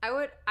Lizzo. I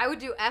would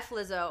do F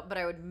Lizzo, but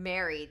I would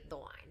marry the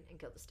wine and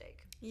kill the steak.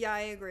 Yeah,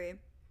 I agree.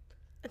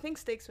 I think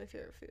steak's my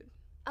favorite food.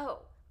 Oh,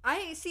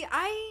 I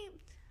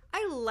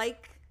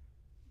like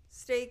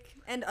steak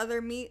and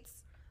other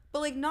meats, but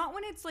like not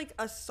when it's like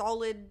a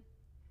solid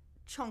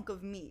chunk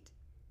of meat.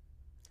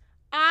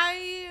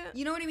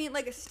 You know what I mean?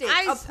 Like a steak,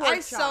 a pork I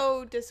chop,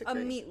 so a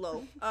disagree.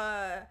 meatloaf.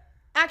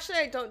 Actually,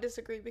 I don't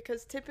disagree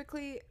because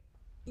typically,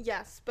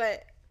 yes,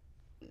 but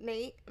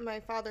Nate, my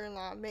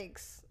father-in-law,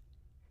 makes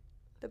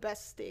the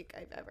best steak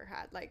I've ever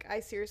had. Like, I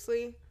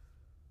seriously,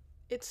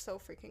 it's so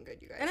freaking good,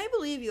 you guys. And I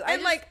believe you.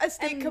 And, like, a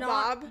steak am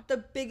not kebab. the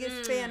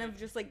biggest fan of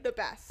just like The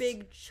best.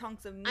 big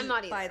chunks of meat I'm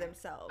not by either.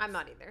 themselves. I'm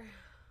not either.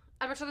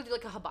 I'd much rather do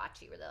like a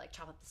hibachi where they like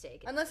chop up the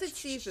steak. Unless it's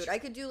seafood. I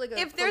could do like a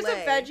If there's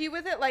fillet. a veggie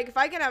with it, like if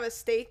I can have a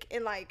steak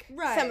and like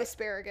Right. some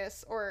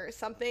asparagus or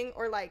something,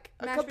 or like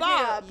a Mashed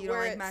kebab. potato. You don't where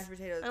like it's- mashed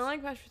potatoes. I don't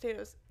like mashed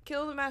potatoes.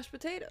 Kill the mashed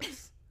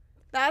potatoes.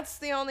 That's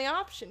the only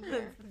option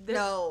here.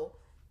 No.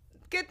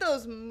 Get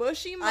those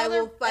mushy I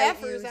will mother fight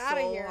effers you out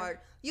of so here. hard.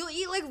 You'll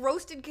eat like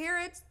roasted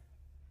carrots.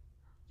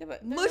 Yeah,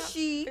 but they're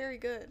Mushy. not very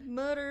good.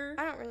 Mutter.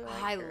 I don't really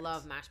like I carrots.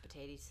 love mashed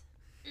potatoes.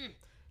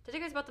 Did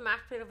you guys about the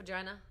mashed potato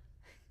vagina?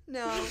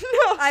 No.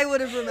 No. I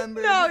would have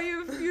remembered. No,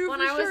 you When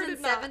for I was sure in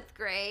did not. 7th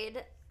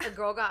grade, a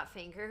girl got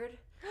fingered,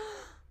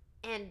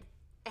 and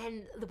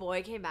the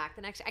boy came back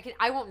the next day.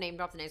 I won't name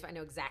drop the names, but I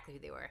know exactly who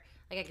they were.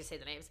 Like, I can say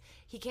the names.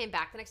 He came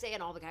back the next day,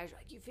 and all the guys were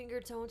like, "You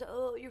fingered so and so.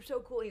 Oh, you're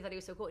so cool." And he thought he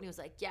was so cool, and he was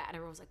like, "Yeah." And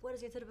everyone was like, "What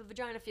does the inside of a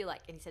vagina feel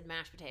like?" And he said,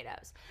 "Mashed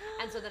potatoes."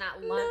 And so then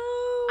at lunch,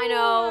 I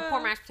know,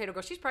 poor mashed potato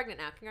girl. She's pregnant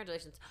now.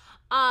 Congratulations.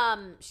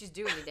 She's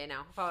due any day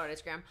now. Follow her on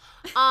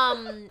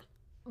Instagram.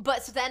 But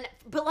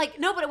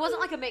it wasn't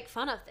like a make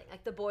fun of thing.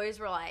 Like, the boys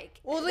were like,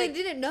 Well, they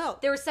didn't know.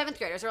 they were 7th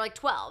graders. They're like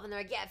 12, and they're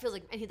like, "Yeah, it feels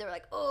like," and they were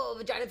like, "Oh,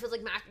 vagina feels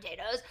like mashed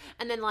potatoes."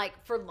 And then like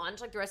for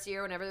lunch, like the rest of the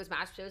year, whenever there was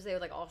mashed potatoes, they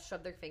would like all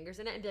shove their fingers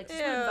in it and be like, "This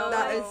Ew. one vote."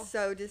 That Oh. is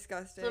so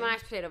disgusting. The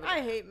mashed potato. I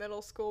vagina. hate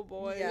middle school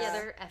boys. Yeah. Yeah,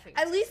 they're effing.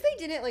 At least they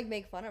didn't like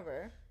make fun of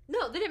her.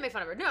 no, they didn't make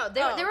fun of her. No,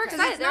 they, Oh, they were okay. 'Cause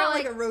excited. it's They were not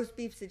like, like a roast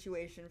beef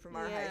situation from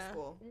our high Yeah.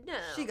 school. no.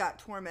 She got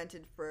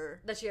tormented for.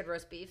 that she had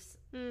roast beefs.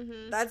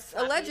 Mm-hmm. That's Slappies.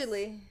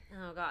 allegedly.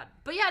 Oh God.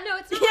 But yeah, no,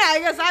 it's not. Yeah, I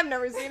guess I've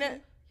never seen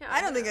it. Yeah, I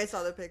don't think know. I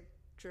saw the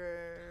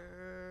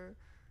picture.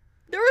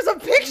 There was a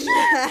picture.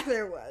 Yeah,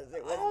 there was.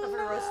 It was. Oh, For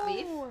a roast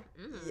beef? no.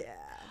 Mm. Yeah.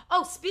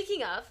 Oh,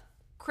 speaking of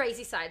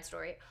crazy side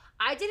story,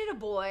 I dated a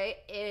boy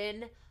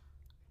in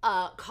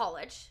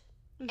college,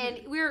 and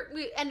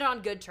we ended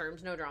on good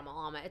terms, no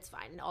drama, it's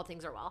fine, all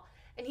things are well.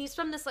 And he's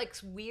from this like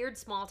weird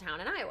small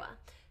town in Iowa.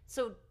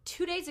 So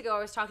 2 days ago, I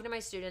was talking to my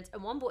students,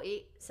 and one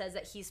boy says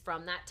that he's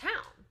from that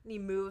town. He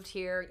moved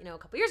here, a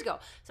couple years ago.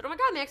 I said, "Oh my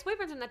God, my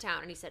ex-boyfriend's from that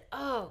town." And he said,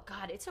 "Oh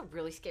God, it's a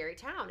really scary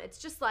town. It's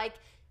just like,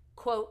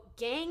 quote,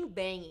 gang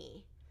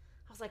bangy."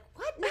 I was like,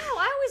 "What? No,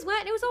 I always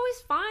went, and it was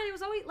always fine. It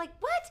was always like,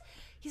 what?"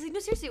 He's like, "No,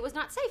 seriously, it was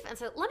not safe." And I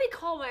said, "Let me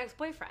call my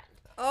ex-boyfriend."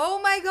 Oh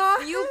my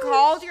God. You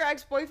called your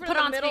ex-boyfriend Put in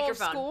the on middle of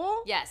speakerphone.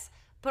 school? Yes.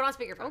 Put on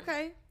speakerphone.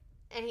 Okay.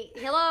 And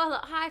hello,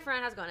 hi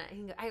friend, how's it going?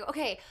 And I go,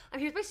 "Okay, I'm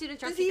here with my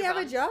students." Does he have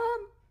a job?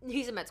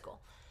 He's in med school.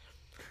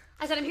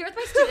 I said, "I'm here with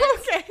my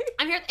students." Okay.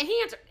 I'm here, and he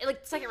answered,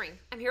 like, second ring.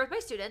 "I'm here with my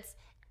students,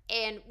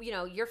 and,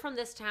 you're from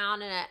this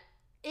town, and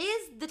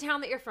is the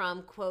town that you're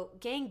from, quote,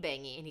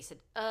 gangbangy?" And he said,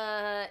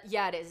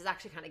 yeah, it is. It's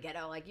actually kind of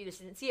ghetto. Like, you just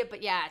didn't see it,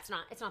 but yeah, it's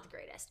not the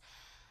greatest."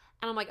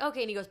 And I'm like,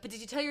 "Okay." And he goes, "But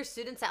did you tell your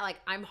students that, like,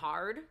 I'm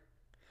hard?"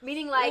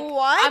 Meaning, like,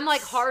 What? I'm,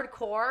 like,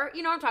 hardcore.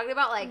 You know what I'm talking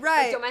about? Like,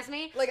 Right. don't mess with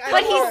me. Like, I'm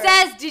but he hard.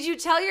 says, "Did you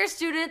tell your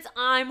students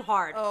I'm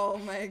hard?" Oh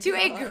my God. To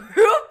a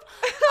group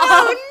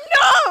Oh,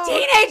 of no.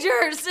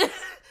 teenagers.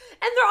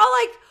 And they're all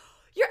like,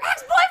 "Your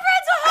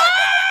ex-boyfriend's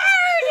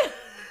hard!"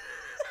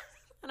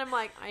 And I'm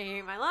like, I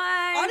hate my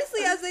life.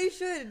 Honestly, as they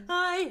should.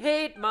 I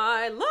hate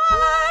my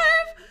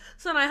life.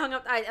 So then I hung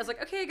up. I was like,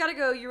 "Okay, gotta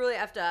go. You really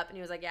effed up." And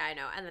he was like, "Yeah, I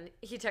know." And then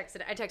I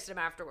texted him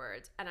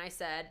afterwards. And I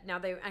said,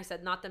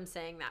 not them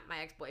saying that my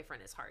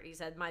ex-boyfriend is hard. He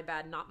said, "My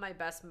bad, not my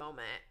best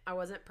moment. I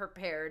wasn't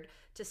prepared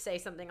to say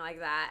something like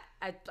that.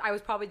 I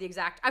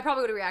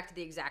probably would have reacted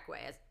the exact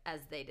way as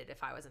they did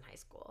if I was in high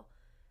school."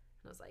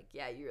 And I was like,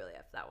 "Yeah, you really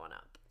effed that one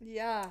up."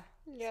 Yeah.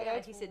 Yeah, Yeah,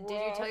 that's he said, "Did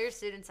you tell your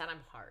students that I'm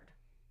hard?"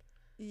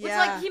 Yeah.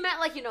 Which, like, he meant,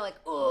 like,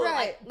 oh, Right,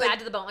 like, bad like-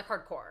 to the bone, like,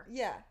 hardcore.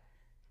 Yeah.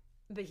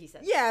 But he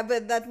said, Yeah,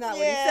 but that's not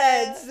what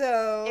Yeah. he said,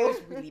 so. it was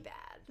really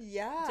bad.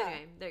 Yeah. So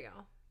anyway, there you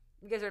go.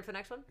 You guys ready for the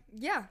next one?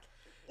 Yeah.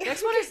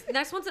 Next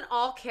one's an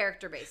all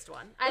character-based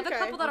one. I have a Okay,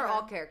 couple that are okay.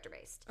 all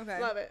character-based. Okay.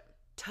 Love it.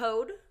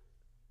 Toad.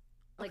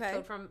 Like Okay.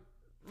 Toad from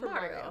From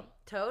Mario. Mario.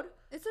 Toad.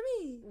 It's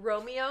me.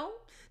 Romeo.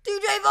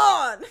 DJ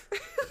Vaughn.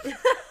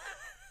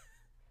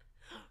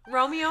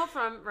 Romeo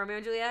from Romeo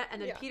and Juliet.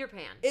 And then Yeah. Peter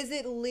Pan. Is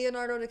it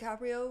Leonardo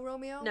DiCaprio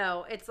Romeo?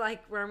 No, it's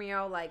like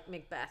Romeo, like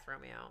Macbeth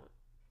Romeo.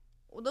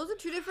 Well, those are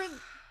two different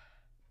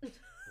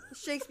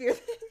Shakespeare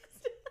things.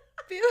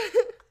 Did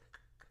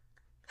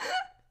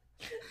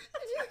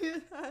you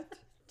hear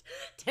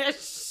that?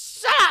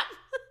 Shut up!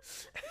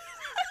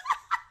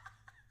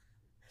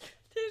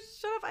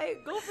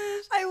 giant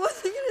goldfish. I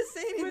wasn't gonna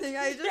say anything.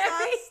 I just dairy.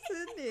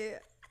 asked Sydney.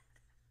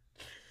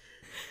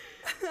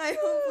 I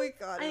hope we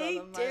got it I on the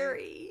hate mic.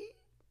 dairy.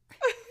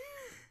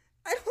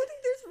 I don't think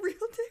there's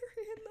real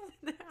dairy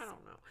in them. I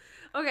don't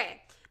know.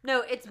 Okay.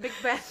 No, it's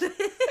Macbeth.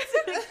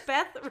 It's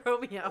Macbeth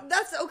Romeo.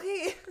 That's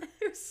okay.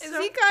 They're Is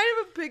so- he kind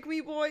of a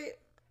pick-me boy?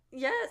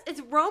 Yes,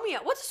 it's Romeo.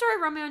 What's the story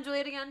of Romeo and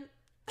Juliet again?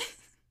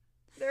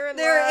 They're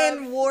They're love.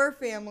 in war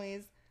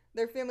families.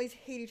 Their families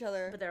hate each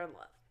other, But they're in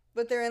love.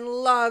 but they're in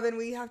love, and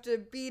we have to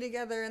be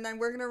together. And then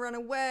we're gonna run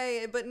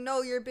away. But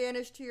no, you're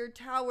banished to your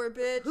tower,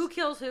 bitch. Who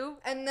kills who?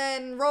 And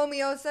then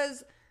Romeo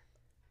says,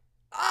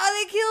 "Ah,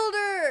 they killed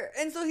her,"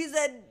 and so he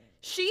said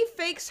She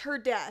fakes her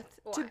death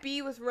to Why?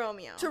 be with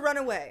Romeo. to run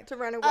away. To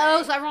run away.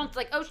 Oh, so everyone's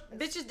like, "Oh,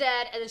 bitch is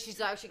dead," and then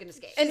she's actually gonna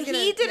escape. and She's gonna-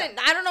 he didn't.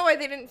 I don't know why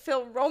they didn't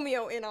fill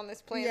Romeo in on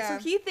this plan. Yeah.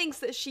 So he thinks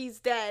that she's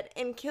dead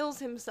and kills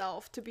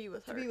himself to be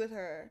with her. To be with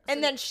her.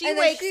 And then she and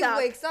wakes then she up.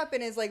 wakes up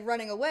and is like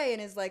running away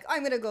and is like,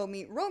 "I'm gonna go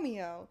meet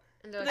Romeo."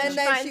 and they're And like, And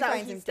then then she she finds out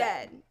finds him he's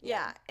dead. dead.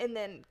 Yeah. And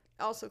then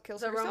also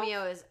kills so herself.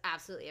 Romeo is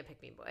absolutely a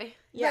pick me boy.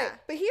 Yeah. Right.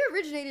 But he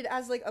originated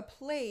as like a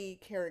play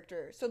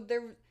character. So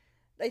there,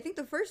 I think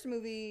the first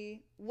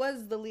movie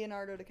was the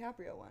Leonardo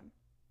DiCaprio one,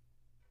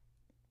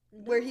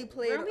 where he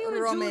played Romeo and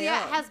Romeo.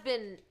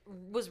 Juliet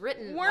was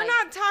written. We're like-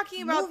 not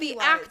talking about the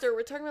movie-wise. actor.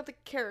 We're talking about the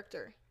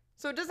character.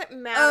 So it doesn't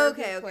matter. Oh,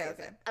 who okay, okay, plays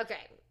okay. it.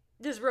 Okay,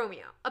 there's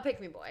Romeo, a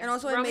pick me boy. And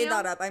also, I Romeo, made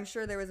that up. I'm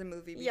sure there was a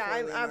movie. Before Yeah,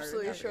 I'm Leonardo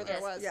absolutely DiCaprio. sure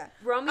there was. Yeah.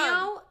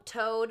 Romeo,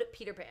 Toad,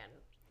 Peter Pan.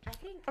 I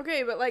think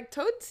Okay, but like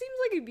Toad seems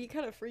like he'd be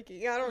kind of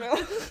freaky. I don't know.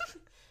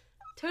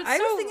 Toad's I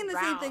was so thinking the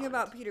same thing round.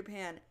 about Peter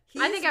Pan.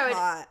 He's I think I would.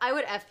 hot. I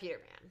would F Peter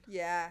Pan.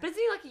 Yeah. But isn't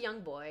he like a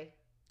young boy?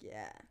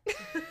 Yeah.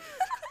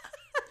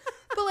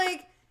 But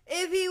like,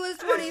 if he was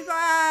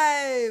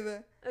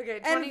 25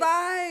 Okay, and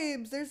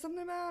vibes, there's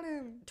something about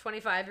him.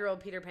 25-year-old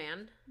Peter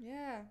Pan.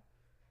 Yeah.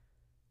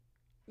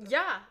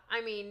 Yeah,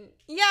 I mean,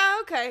 yeah,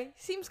 okay.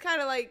 Seems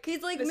kind of like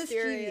He's like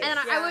mysterious. mischievous. and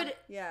I Yeah. would.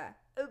 Yeah.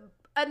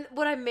 And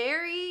would I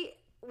marry?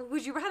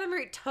 Would you rather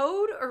marry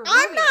Toad or Romeo?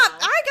 I'm not.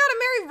 I gotta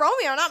marry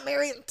Romeo, not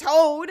marry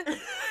Toad.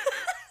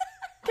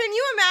 Can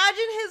you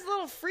imagine his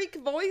little freak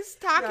voice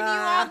talking to you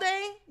all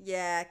day?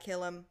 Yeah,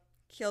 kill him.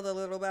 Kill the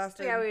little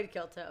bastard. Yeah, we'd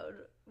kill Toad.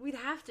 We'd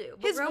have to.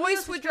 But His Romeo's voice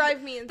such would a-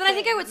 drive me insane. But I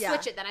think I would Yeah.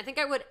 switch it then. I think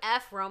I would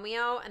F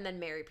Romeo and then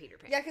marry Peter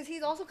Pan. Yeah, because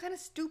he's also kind of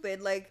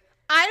stupid. Like,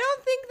 I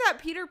don't think that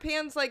Peter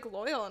Pan's like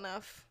loyal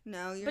enough.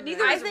 no, you're But right.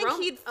 neither I is think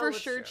Rom- he'd Oh, for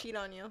that's sure true. cheat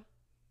on you.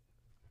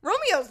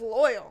 Romeo's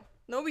loyal.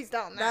 Nobody's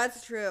down that.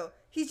 That's true.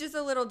 He's just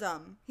a little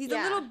dumb. He's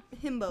Yeah. a little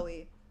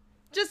himbo-y.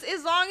 Just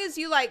as long as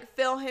you like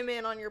fill him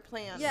in on your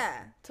plan.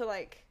 Yeah. To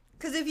like.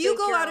 Because if you Fake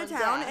go your out of own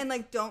town death. and,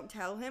 like, don't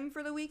tell him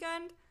for the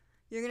weekend,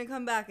 you're going to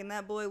come back and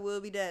that boy will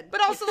be dead.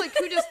 But also, like,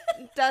 who just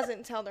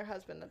doesn't tell their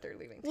husband that they're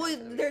leaving? Town well,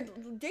 for the they're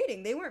weekend?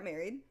 dating. They weren't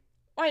married.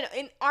 I know.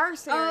 In our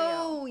scenario.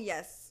 Oh,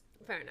 yes.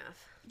 Fair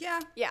enough. Yeah.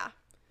 Yeah.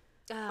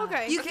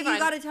 Okay. You okay, you fine.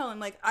 got to tell him,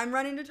 like, I'm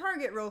running to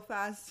Target real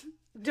fast.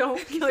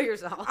 Don't kill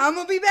yourself. I'm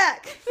going to be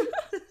back.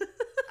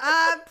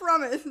 I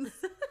promise.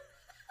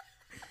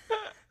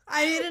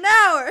 I need an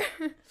hour.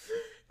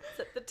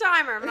 Set the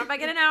timer. I'm not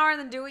making an hour and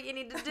then do what you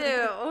need to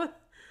do.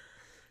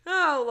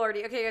 Oh,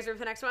 lordy. Okay, you guys ready for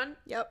the next one?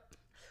 Yep.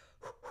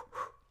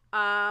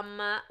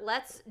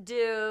 Let's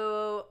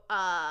do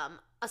a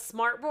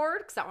smart board,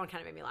 because that one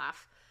kind of made me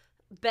laugh.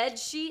 Bed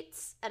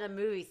sheets and a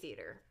movie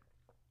theater.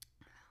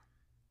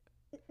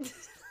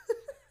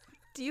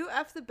 Do you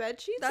F the bed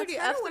sheets or That's do you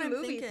kinda F what the I'm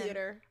movie thinking.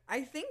 theater?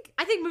 I think.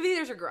 I think movie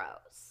theaters are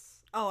gross.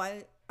 Oh,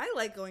 I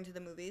like going to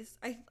the movies.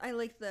 I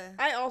like the.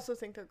 I also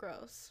think they're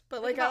gross. But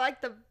Think like I about-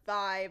 like the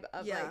vibe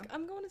of Yeah. like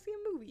I'm going to see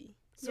a movie.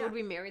 So Yeah. would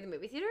we marry the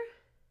movie theater?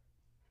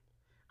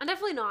 I'm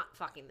definitely not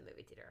fucking the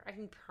movie theater. I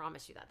can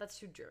promise you that. That's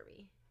too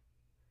germy.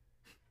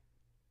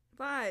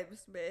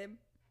 Vibes, babe.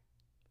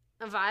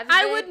 A vibe.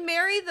 I babe? would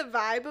marry the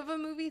vibe of a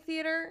movie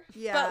theater.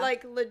 Yeah. But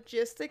like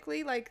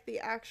logistically, like the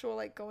actual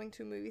like going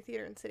to a movie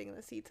theater and sitting in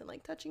the seats and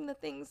like touching the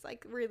things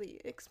like really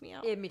icks me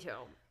out. Yeah, me too.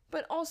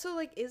 But also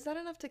like, is that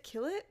enough to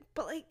kill it?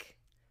 But like,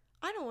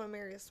 I don't want to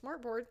marry a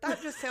smart board.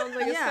 That just sounds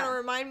like it's Yeah. gonna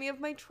remind me of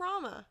my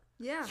trauma.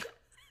 Yeah.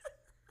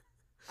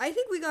 I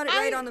think we got it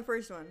right on the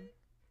first one.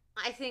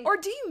 I think. Or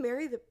do you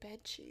marry the bed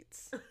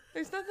sheets?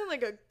 There's nothing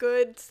like a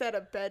good set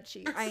of bed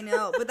sheets. I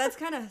know, but that's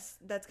kind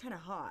of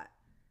hot.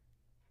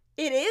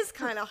 It is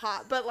kind of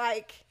hot, but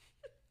like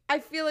I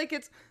feel like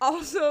it's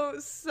also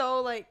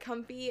so like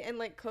comfy and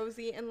like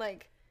cozy and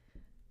like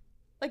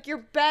your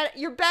bed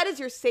is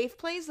your safe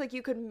place. Like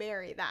you could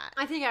marry that.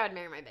 I think I would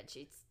marry my bed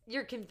sheets.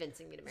 You're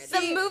convincing me to marry The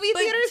them. See, movie but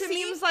theater to me,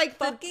 seems like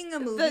fucking a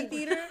movie the-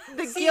 theater.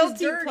 the seems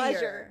guilty dirtier.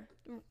 pleasure.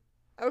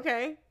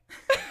 Okay.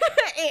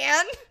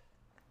 And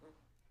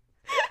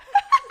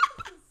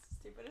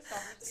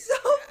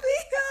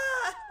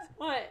Sophia,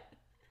 What?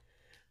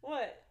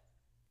 What?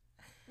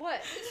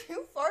 What?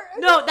 you fart.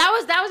 No, that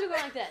was me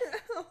going like this.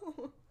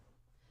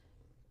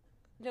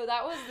 No,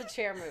 that was the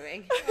chair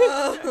moving.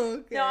 Oh,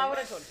 okay. No, I would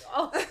have told you.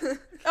 Oh.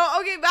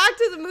 oh, okay, back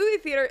to the movie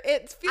theater.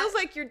 It feels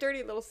like your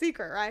dirty little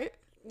secret, right?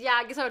 Yeah,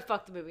 I guess I would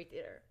fuck the movie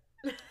theater.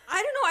 I don't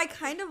know. I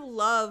kind of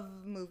love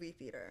movie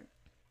theater.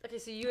 Okay,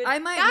 so you would. I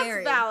might That's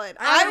marry. valid.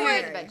 I I would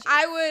would. marry. bed sheets.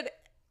 I would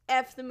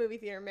f the movie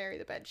theater, marry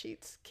the bed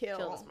sheets, kill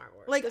the smart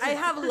word. Like, This I is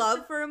have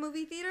love for a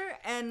movie theater,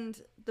 and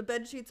the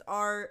bed sheets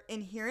are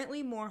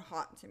inherently more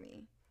hot to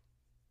me.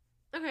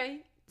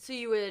 Okay, so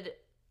you would.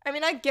 I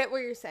mean, I get what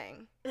you're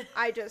saying.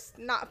 I just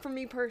not for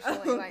me personally.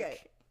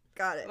 Okay.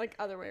 Got it. Like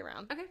other way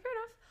around. Okay, fair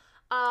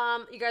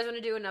enough. You guys want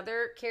to do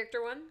another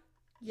character one?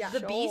 Yeah. The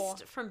Sure.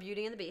 Beast from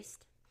Beauty and the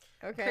Beast.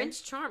 Okay.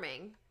 Prince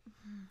Charming.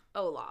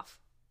 Olaf.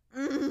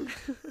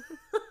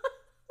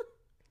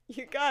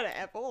 You gotta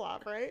f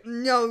Olaf, right?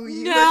 No,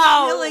 you're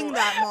No. killing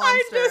that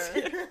I just-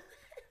 monster.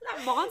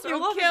 That monster. You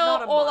Olaf is kill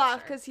not a Olaf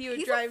monster. because he would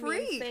He's a drive me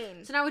freak.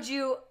 insane. So now would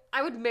you?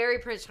 I would marry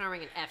Prince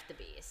Charming and F the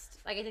Beast.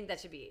 Like I think that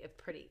should be a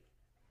pretty.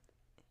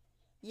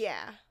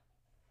 Yeah.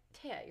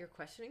 Taya, you're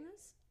questioning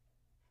this?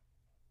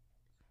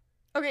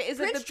 Okay, is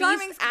it Prince the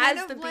Charming's Beast kind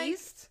as of the like-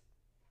 Beast,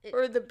 It-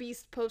 or the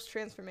Beast post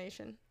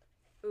transformation?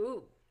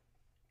 Ooh.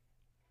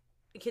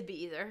 It could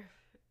be either.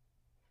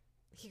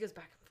 He goes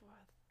back and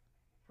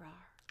forth. Rawr.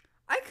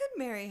 I could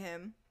marry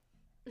him.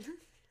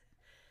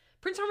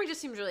 Prince Charming just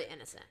seems really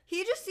innocent.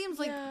 He just seems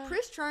like Yeah.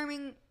 Prince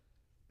Charming.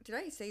 Did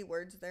I say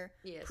words there?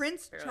 Yes,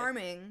 Prince barely.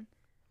 Charming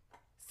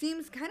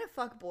seems kind of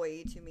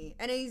fuckboy-y to me,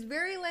 and he's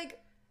very like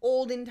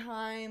olden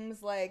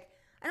times. Like,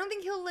 I don't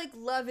think he'll like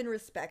love and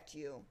respect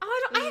you.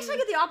 Oh, I actually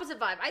get the opposite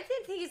vibe. I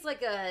think he's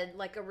like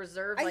a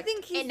reserved. I Like,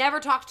 think he's- it never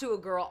talks to a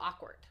girl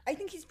awkward. I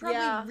think he's probably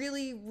Yeah.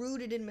 really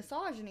rooted in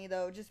misogyny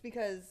though, just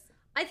because.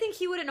 I think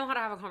he wouldn't know how to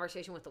have a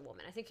conversation with a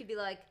woman. I think he'd be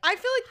like, I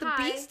feel like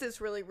the Hi. Beast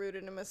is really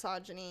rooted in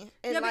misogyny,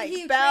 and Yeah, like but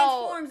he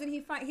Belle. transforms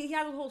and he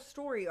has a whole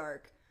story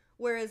arc,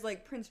 whereas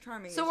like Prince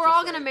Charming. so is we're just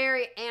all gonna like,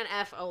 marry and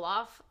F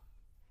Olaf.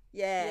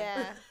 Yeah.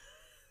 Yeah.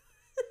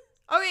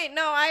 Okay,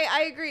 no,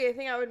 I agree. I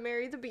think I would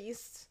marry the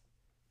Beast,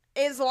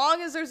 as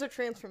long as there's a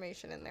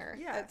transformation in there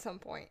Yeah. at some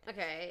point,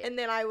 Okay, and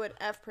then I would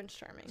f Prince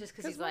Charming just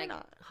because he's why like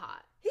not?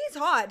 hot. He's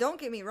hot. Don't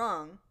get me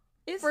wrong.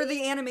 Is For he?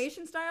 the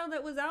animation style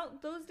that was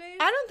out those days,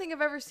 I don't think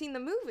I've ever seen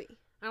the movie.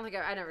 I don't think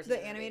I never seen the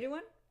movie. animated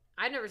one.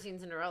 I've never seen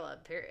Cinderella.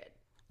 Period.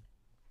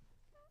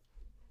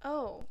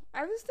 Oh,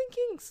 I was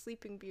thinking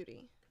Sleeping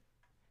Beauty.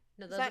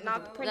 No, Is that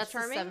not the Prince that's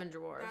Charming? the Seven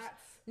Dwarfs.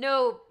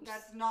 No,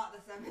 That's not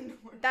the Seven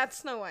Dwarfs. That's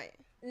Snow White.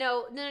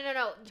 no.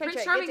 Prince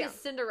get Charming down. is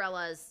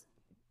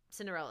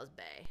Cinderella's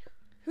bae.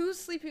 Who's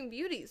Sleeping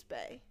Beauty's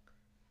bae?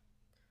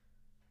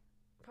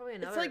 Probably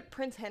another. It's like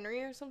Prince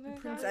Henry or something.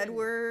 like Prince that?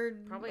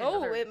 Edward, Probably Oh,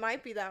 another. it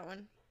might be that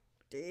one.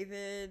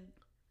 David,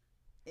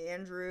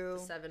 Andrew.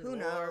 Seven Who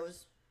Dwarfs.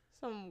 knows?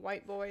 Some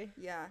white boy.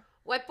 Yeah.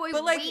 White boy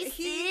But like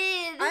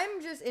wasted.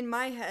 I'm just in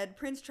my head.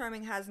 Prince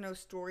Charming has no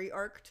story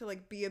arc to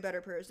like be a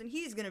better person.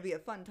 He's gonna be a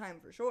fun time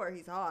for sure.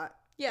 He's hot.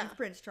 Yeah. He's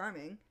Prince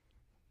Charming.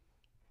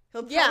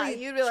 He'll Yeah,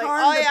 probably you'd be like,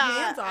 charm "Oh, the yeah,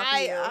 pants off I-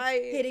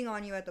 of you, hitting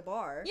on you at the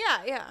bar.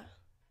 Yeah, yeah.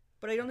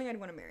 But I don't think I'd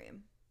want to marry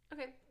him.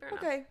 Okay, fair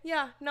enough. Okay,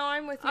 yeah. No,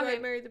 I'm with you. Okay.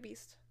 I'd marry the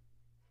Beast.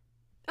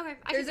 Okay,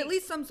 I There's can at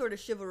least some sort of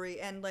chivalry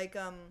and like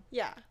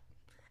Yeah.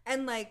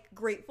 and like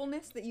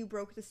gratefulness that you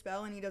broke the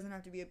spell and he doesn't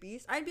have to be a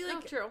beast. I'd be Oh,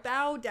 like, true.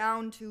 bow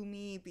down to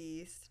me,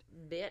 beast.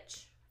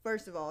 bitch.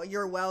 First of all,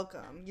 you're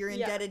welcome. You're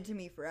Yeah. indebted to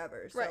me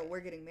forever. So Right. we're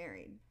getting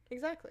married.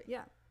 Exactly.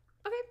 Yeah.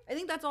 Okay, I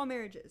think that's all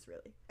marriage is,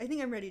 really. I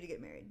think I'm ready to get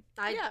married.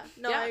 Yeah,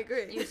 no, I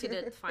agree. You just need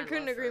to I find.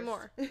 couldn't love agree first.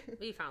 more.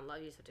 You found love.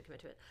 You just have to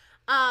commit to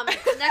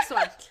it. Next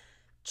one: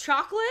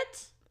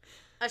 chocolate,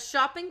 a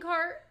shopping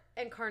cart,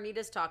 and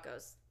carnitas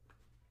tacos.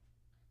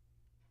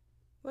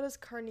 What is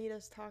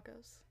Carnitas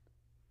Tacos?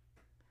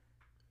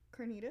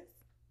 Carnitas?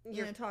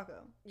 Your In a taco.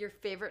 your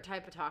favorite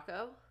type of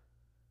taco?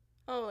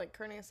 Oh, like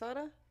carne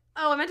asada?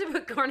 Oh, I meant to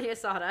put carne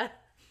asada.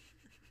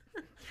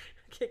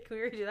 Okay, can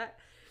we redo that?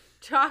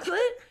 Chocolate,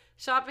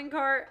 shopping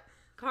cart,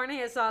 carne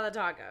asada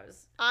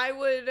tacos. I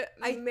would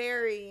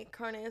marry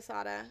carne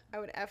asada. I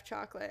would F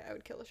chocolate. I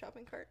would kill the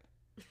shopping cart.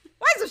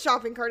 Why is the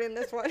shopping cart in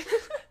this one?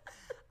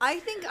 I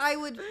think I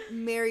would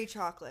marry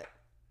chocolate.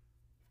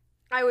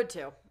 I would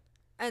too.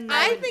 And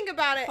I then think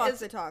about it fuck as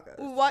the tacos.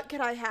 what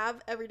could I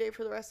have every day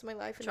for the rest of my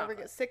life and never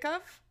Chocolate. get sick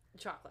of?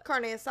 Chocolate.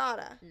 Carne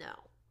asada. No.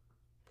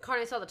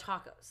 Carne asada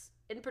tacos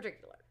in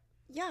particular.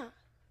 Yeah.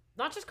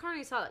 Not just carne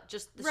asada,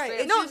 just the Right, straight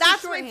it's No, just a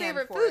that's my shorthand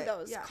favorite for food it. though.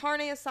 Is Yeah.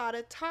 carne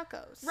asada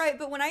tacos. Right,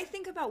 but when I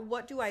think about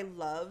what do I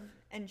love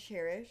and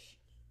cherish,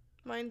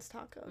 Mine's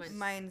tacos. Mine's-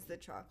 mine's the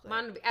chocolate.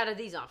 Mine would be, out of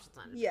these options,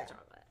 mine would be Yeah.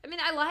 chocolate. I mean,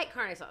 I like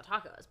carne asada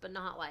tacos, but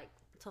not like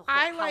to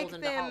I hold like into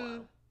them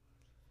hollow.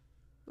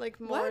 like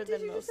What more did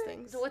than you just most say?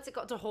 things. So what's it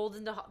called? To hold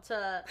into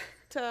to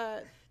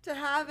To to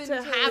have and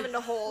To have and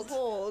to hold.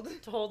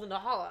 Hold. to hold into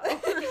hollow.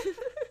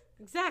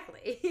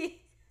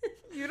 Exactly.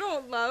 you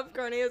don't love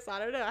carne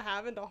asada to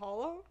have and to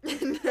hollow?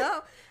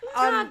 No.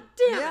 God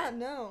damn yeah, it.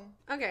 no.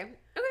 Okay.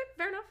 Okay.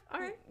 Fair enough. All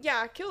right.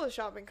 Yeah, kill the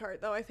shopping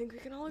cart though. I think we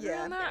can all agree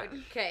Yeah. on that.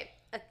 Okay.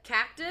 A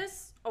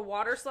cactus, a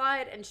water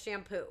slide, and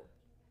shampoo.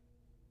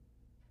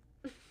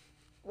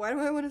 Why do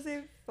I want to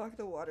say fuck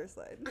the water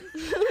slide? Why do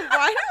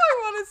I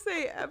want to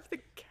say F the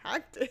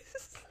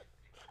cactus?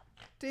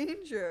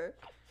 Danger.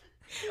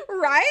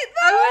 Right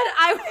though?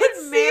 I would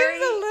It marry.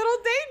 seems a little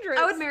dangerous.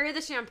 I would marry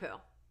the shampoo.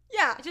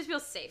 Yeah. It just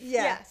feels safe.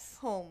 Yeah. Yes.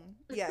 Home.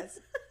 Yes.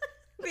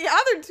 The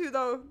other two,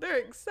 though, they're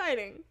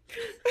exciting.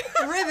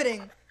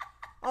 Riveting.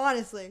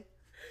 Honestly.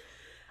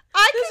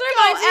 I This could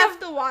reminds me go of- F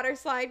the water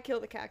slide, kill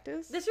the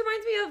cactus. This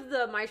reminds me of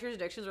the My Strange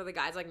Addictions where the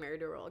guy's like married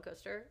to a roller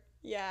coaster.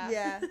 Yeah.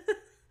 Yeah.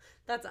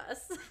 That's us.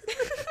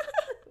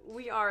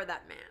 We are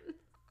that man.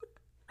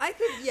 I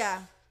could,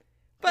 yeah.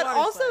 But Water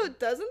also, slide.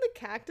 doesn't the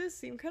cactus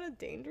seem kind of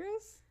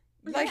dangerous?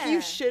 Like, Yeah.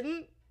 you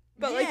shouldn't,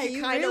 but, like,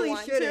 you kind of really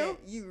want shouldn't.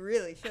 You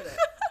really shouldn't.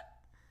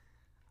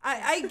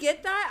 I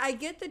get that. I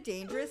get the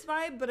dangerous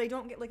vibe, but I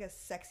don't get, like, a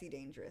sexy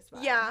dangerous to.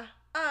 vibe. Yeah.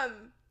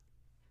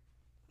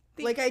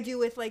 Like I do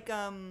with, like,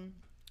 a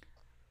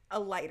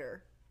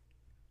lighter.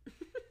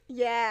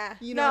 Yeah.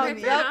 You know what I No,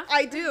 mean? Fair enough.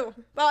 I do.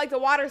 But, like, the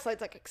water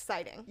slide's, like,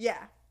 exciting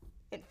Yeah.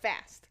 and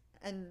fast.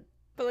 And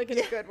But, like, in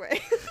a good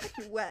way.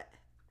 wet.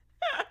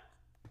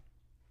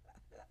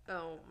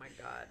 Oh my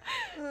god.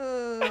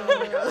 Oh Oh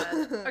my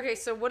god. Okay,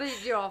 so what did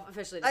you all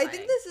officially I decide?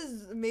 think this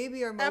is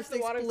maybe our most the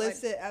water slide.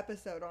 explicit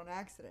episode on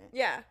accident.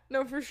 Yeah.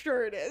 No, for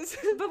sure it is.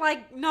 But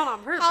like, not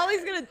on purpose.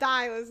 Holly's gonna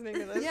die listening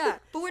to this. Yeah,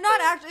 but we're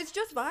not actually. It's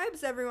just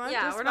vibes, everyone.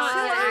 Yeah, Just we're not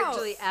chill gonna out.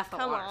 actually F a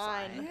Come water on.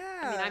 slide.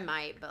 Yeah. I mean, I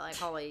might, but like,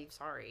 Holly,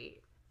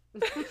 sorry.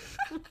 Okay,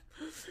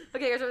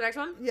 here's the next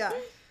one. Yeah.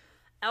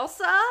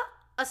 Elsa,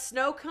 a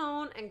snow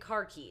cone, and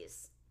car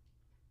keys.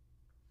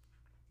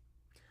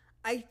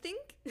 I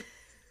think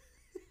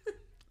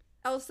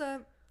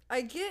Elsa.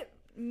 I get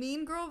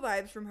mean girl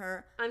vibes from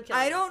her. I'm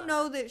killing I don't Elsa.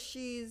 know that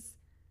she's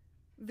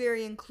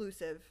very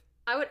inclusive.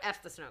 I would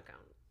F the snow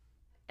cone.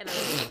 And I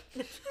would...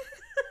 and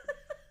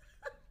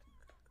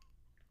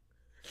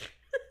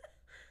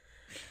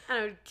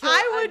I would kill...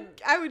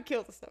 I would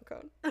kill the snow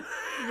cone.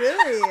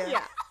 Really?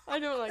 Yeah. I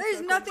don't like There's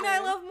snow nothing cones I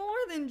very love more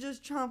than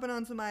just chomping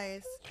on some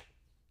ice.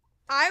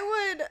 I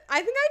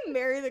think I'd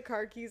marry the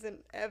car keys and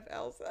F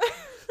Elsa.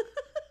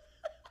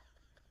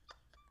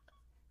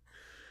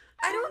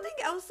 I don't think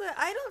Elsa.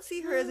 I don't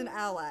see her as an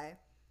ally.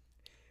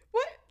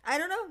 What? I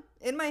don't know.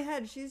 In my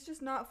head, she's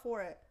just not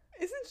for it.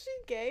 Isn't she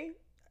gay?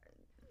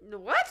 What?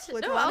 No, Elsa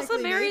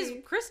Platonically, marries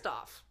maybe.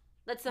 Kristoff.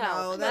 That's the No,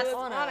 hell. that's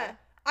No, Anna.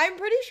 I'm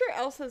pretty sure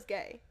Elsa's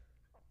gay.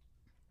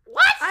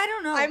 What? I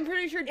don't know. I'm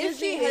pretty sure If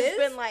Disney she has is-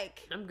 been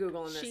like, I'm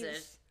Googling this.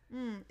 she's.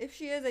 If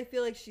she is, I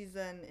feel like she's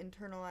an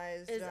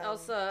internalized. Is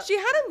Elsa... She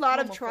had a lot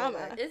of homophobic.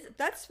 trauma. Is,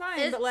 That's fine,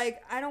 is- but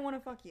like, I don't want to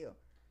fuck you.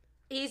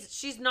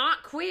 she's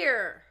not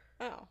queer.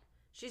 Oh.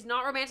 She's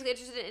not romantically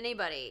interested in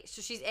anybody.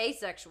 So she's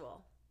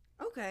asexual.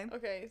 Okay.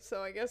 Okay,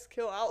 so I guess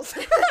kill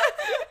Elsa.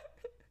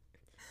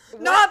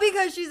 Not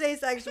because she's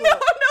asexual,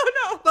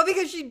 no. but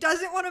because she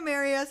doesn't want to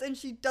marry us and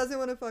she doesn't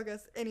want to fuck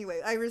us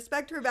anyway. I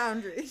respect her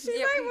boundaries. She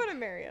Yeah, might we- want to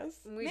marry us.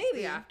 We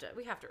Maybe. have to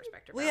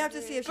respect her. We have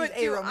to see if she's But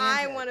do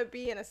I aromantic. want to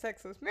be in a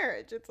sexless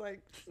marriage? It's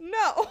like,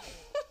 no.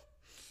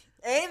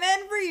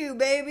 Amen for you,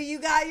 baby. You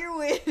got your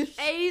wish.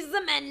 A's the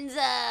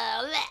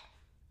Menza.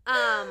 Did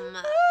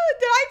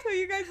I tell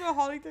you guys what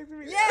Holly texted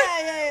me?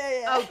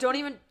 Yeah. Oh, don't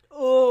even.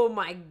 Oh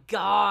my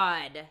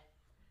god.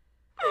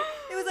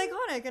 It was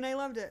iconic and I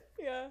loved it.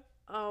 Yeah.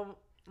 Oh.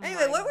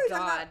 Anyway, my what were we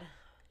talking God. about?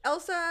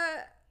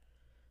 Elsa.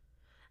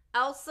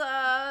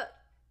 Elsa,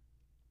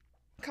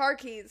 Car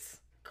keys.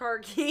 car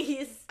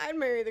keys, I'd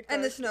marry the car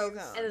And the keys. snow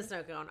cone. and the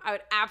snow cone. I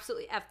would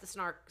absolutely F the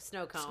snow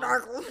cone.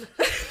 Snarkle.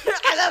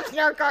 I love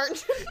snow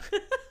cones.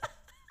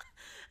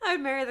 I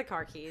would marry the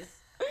car keys.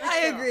 I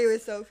agree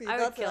with Sophie. I would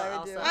That's what kill I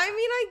would do. Elsa. I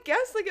mean, I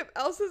guess, like, if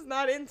Elsa's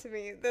not into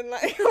me, then,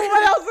 like,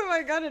 what else am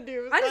I gonna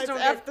do I besides just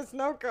don't F get- the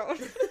snow cone?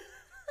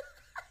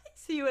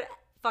 So you would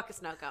fuck a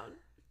snow cone.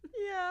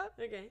 Yeah.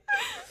 Okay.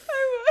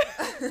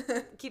 I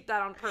would. Keep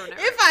that on permanent.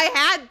 If I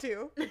had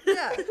to.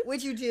 Yeah,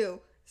 which you do.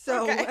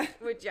 So Okay.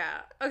 Which,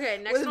 yeah. Okay,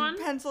 next we'll one.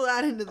 pencil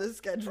that into the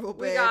schedule,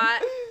 babe.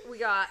 We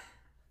got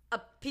a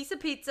piece of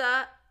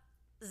pizza,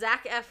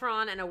 Zac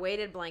Efron, and a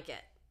weighted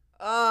blanket.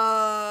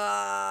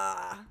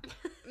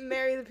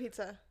 Marry the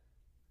pizza.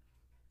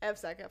 F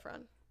Zac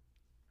Efron.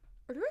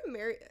 Or do I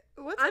marry...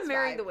 What's I'm his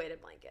marrying vibe? the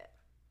weighted blanket.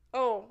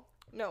 Oh.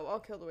 No, I'll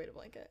kill the weighted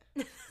blanket.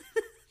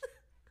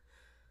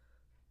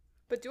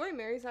 But do I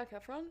marry Zac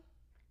Efron?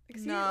 Like,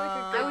 is he, No. like, a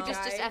I good would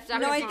just guy? F Zac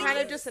No, I Efron. think Kind of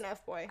he's- just an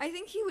F-boy. I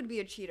think he would be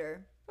a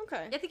cheater.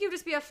 Okay. I think it would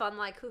just be a fun,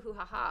 like, hoo hoo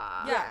ha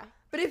ha. Yeah.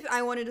 But if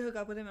I wanted to hook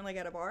up with him and like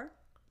at a bar,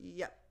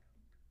 yep.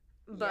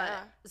 But,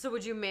 Yeah. so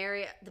would you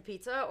marry the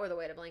pizza or the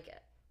weighted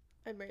blanket?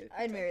 I'd marry the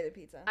pizza. I'd marry the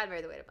pizza. I'd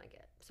marry the weighted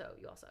blanket. So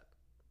you all suck.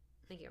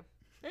 Thank you.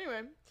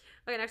 Anyway.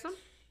 Okay, next one.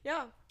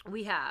 Yeah.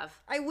 We have.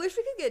 I wish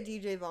we could get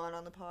DJ Vaughn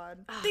on the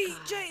pod. Oh, DJ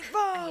God. I hate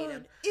Vaughn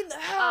him. in the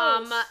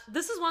house.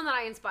 This is one that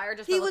I inspired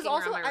just He by was looking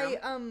also around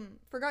my room.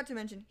 forgot to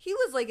mention he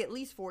was like at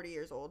least 40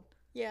 years old.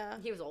 Yeah.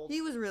 He was old.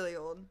 He was really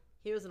old.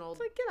 He was an old.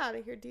 It's like, get out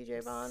of here,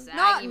 DJ Vaughn. Saggy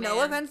Not no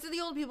man. offense to the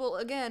old people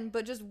again,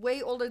 but just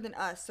way older than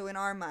us. So in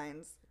our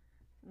minds,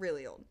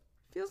 really old.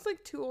 Feels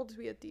like too old to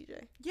be a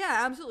DJ. Yeah,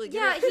 absolutely.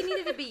 Get Yeah, it. he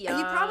needed to be young.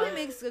 He probably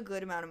makes a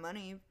good amount of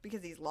money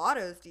because he's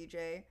Lotto's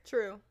DJ.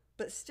 True.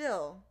 But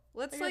still,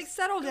 let's I like guess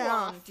settle go down,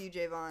 off.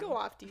 DJ Vaughn. Go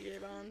off, DJ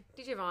Vaughn.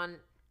 DJ Vaughn.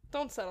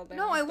 Don't settle down.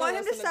 No, I Don't want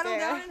him to listen settle Dea.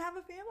 down and have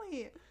a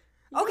family.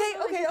 Yeah, Okay,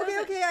 he okay, doesn't.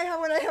 okay. I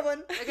have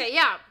one. Okay,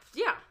 yeah.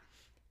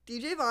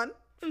 DJ Vaughn.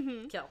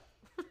 Mhm. Kill.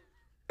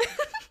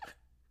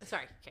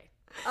 Sorry. Okay.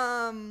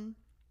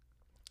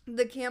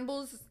 The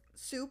Campbell's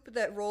soup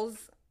that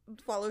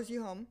follows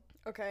you home,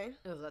 Okay.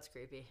 Oh, that's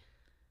creepy.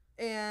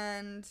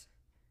 and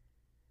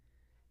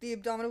the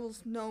Abominable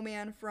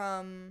Snowman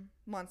from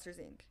Monsters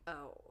Inc.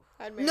 Oh.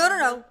 I'd marry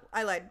No, him.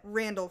 I lied.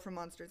 Randall from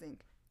Monsters Inc.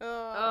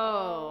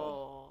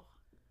 Oh.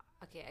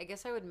 Okay, I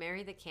guess I would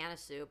marry the can of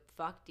soup.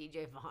 Fuck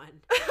DJ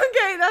Vaughn.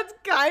 Okay, that's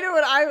kind of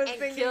what I was And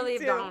thinking kill the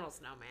too. Abominable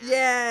Snowman.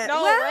 Yeah.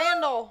 No, well-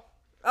 Randall.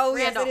 Oh,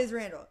 Randall. yes, it is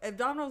Randall.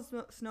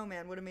 Abominable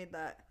Snowman would have made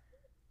that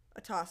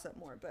a toss-up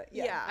more, but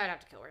yeah. Yeah. I'd have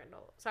to kill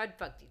Randall. So I'd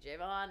fuck DJ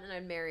Vaughn and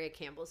I'd marry a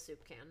Campbell's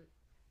soup can.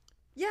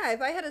 Yeah,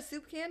 if I had a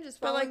soup can just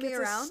But following like me it's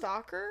around. a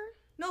stalker.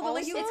 No, but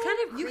like you, also? It's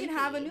kind of you can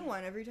have a creepy. new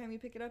one every time you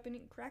pick it up and you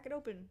can crack it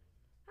open.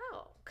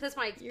 Oh, because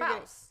my You're gonna-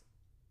 spouse.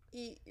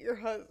 Eat your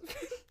husband.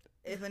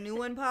 If a new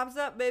one pops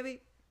up,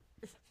 baby,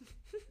 You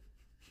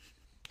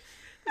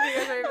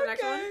guys ready for the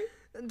next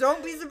one?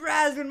 don't be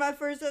surprised when my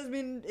first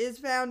husband is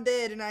found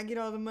dead and I get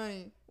all the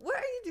money. What are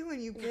you doing,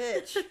 you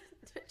bitch?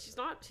 She's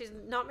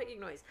not making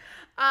noise.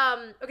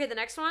 Okay, the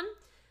next one.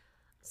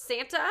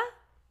 Santa,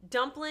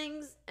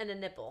 dumplings, and a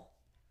nipple.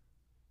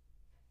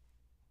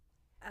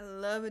 I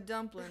love a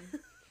dumpling.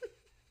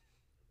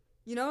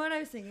 You know what I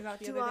was thinking about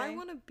the Do other I day?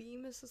 want to be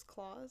Mrs.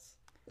 Claus?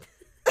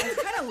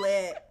 It's kind of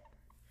lit.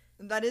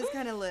 That is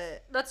kind of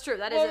lit. That's true.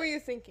 That What is were you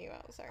thinking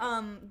about? Sorry.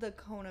 The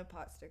Kona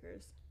pot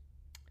stickers.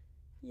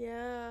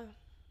 Yeah.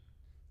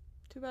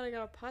 Too bad I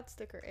got a pot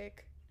sticker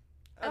ick.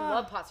 I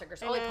love pot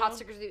stickers. I Only pot know.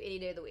 stickers do any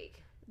day of the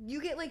week.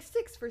 You get like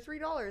 6 for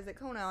 $3 at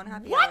Kona on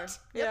Happy What? Hour.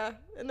 Yeah,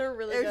 and they're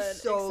really They're good.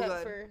 so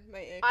except good. for my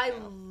ick. I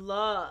now.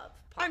 love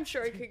pot I'm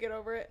sure I could get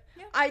over it.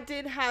 Yeah. I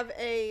did have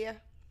I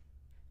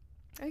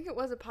think it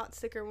was a pot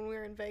sticker when we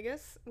were in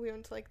Vegas. We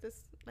went to like this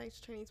nice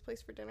Chinese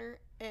place for dinner,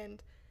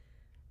 and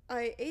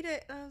I ate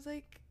it, and I was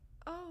like,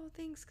 "Oh,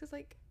 thanks," because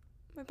like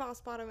my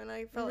boss bought them, and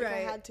I felt like I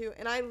Right. had to,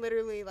 and I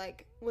literally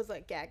like was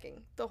like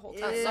gagging the whole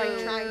time, Ew.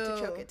 like trying to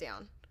choke it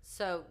down.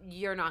 So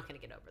you're not gonna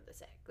get over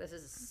this ick. This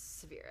is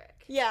severe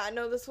ick. Yeah,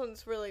 no, this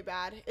one's really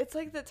bad. It's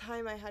like the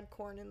time I had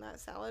corn in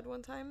that salad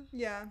one time,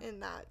 Yeah.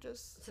 and that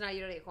just So now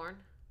you don't eat corn.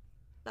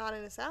 not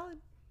in a salad.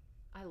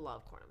 I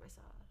love corn on my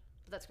salad,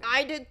 but that's great.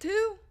 I did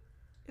too,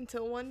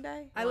 until one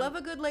day. I love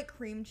a good like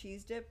cream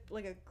cheese dip,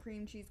 like a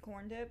cream cheese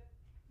corn dip.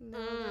 No,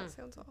 Mm. that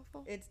sounds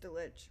awful. It's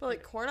delicious. But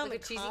like corn on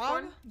Like the a cheesy cob?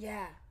 corn?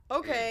 Yeah.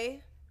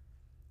 Okay.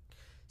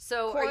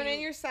 So Corn are you, in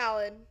your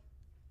salad.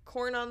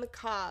 Corn on the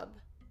cob.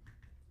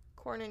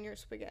 Corn in your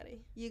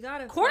spaghetti. You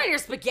gotta corn in your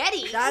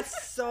spaghetti.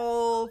 That's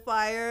so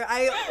fire.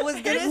 I was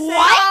gonna say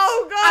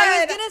Oh, good.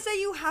 I was gonna say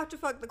you have to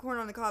fuck the corn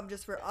on the cob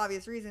just for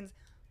obvious reasons,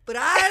 but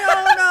I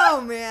don't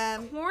know,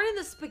 man. corn in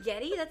the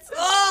spaghetti. That's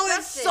Oh,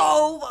 it's disgusting.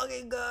 so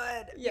fucking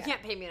good. You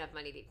can't pay me enough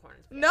money to eat corn.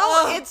 In spaghetti.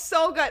 No, Ugh. it's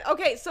so good.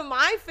 Okay, so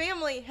my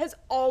family has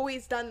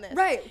always done this.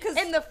 Right, because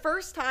And the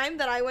first time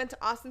that I went to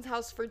Austin's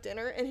house for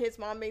dinner and his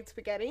mom made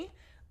spaghetti,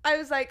 I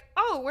was like,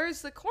 "Oh,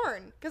 where's the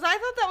corn?" Because I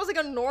thought that was like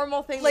a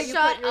normal thing like that you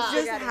shut put in your up.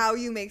 just spaghetti. how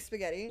you make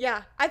spaghetti.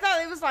 Yeah, I thought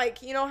it was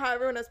like, you know how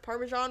everyone has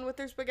Parmesan with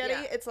their spaghetti?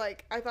 Yeah. It's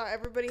like I thought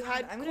everybody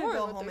had I'm corn gonna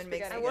go with home their and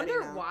make spaghetti. I spaghetti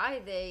wonder now.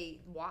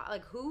 why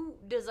like who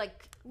does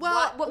like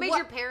Well, what made what-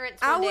 your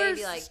parents one day Ours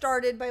be like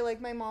started by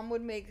like my mom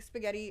would make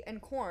spaghetti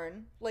and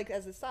corn like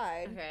as a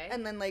side, Okay.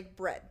 and then like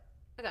bread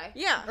okay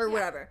Yeah, or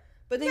whatever.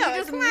 But then Yeah, you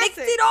just classic.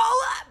 mix it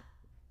all up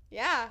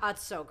yeah.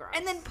 that's so gross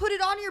and then put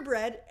it on your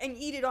bread and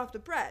eat it off the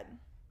bread.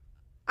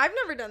 I've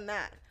never done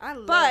that. I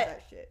love But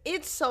that shit.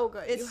 it's so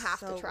good. It's you have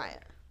so to try good.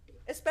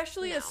 it.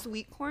 Especially No. a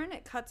sweet corn,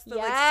 it cuts the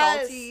Yes. like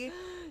salty,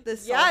 the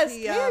Yes,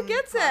 salty Tia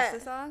gets pasta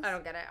it. sauce. I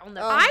don't get it. I'll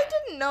never. Oh. I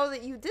didn't know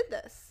that you did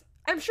this.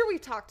 I'm sure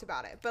we've talked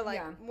about it, but like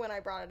Yeah. when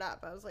I brought it up,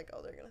 I was like,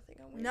 "Oh, they're gonna think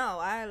I'm weird." No,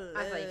 I love.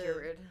 I thought you were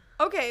rude.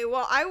 Okay,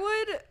 well, I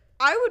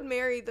would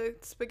marry the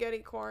spaghetti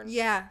corn.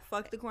 Yeah,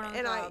 fuck the corn on the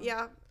and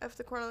cob. F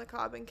the corn on the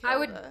cob and kill I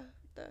would-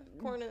 the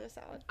corn in the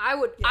salad. I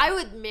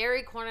would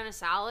marry corn in a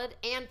salad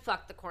and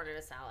fuck the corn in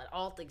a salad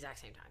all at the exact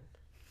same time.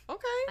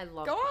 Okay, I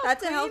love go that. on.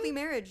 That's a queen. healthy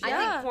marriage. I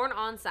Yeah. think corn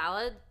on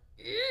salad.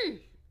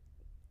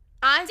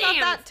 I thought Damn,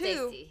 that it's too,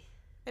 tasty.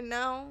 and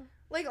now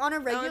Like on a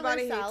regular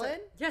Everybody hates salad.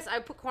 it. Yes, I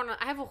put corn on.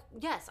 I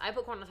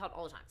put corn on salad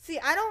all the time. See,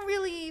 I don't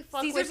really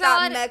fuck Caesar with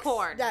salad, that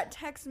corn. that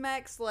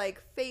Tex-Mex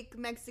like fake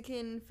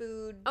Mexican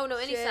food. Oh no,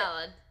 any shit.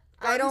 salad.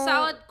 I Garden don't-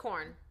 salad,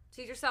 corn.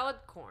 Caesar salad,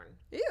 corn.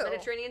 ew.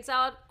 Mediterranean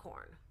salad,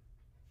 corn.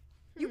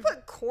 You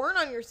put corn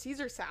on your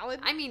Caesar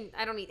salad? I mean,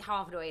 I don't eat. How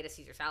often do I eat a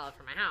Caesar salad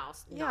for my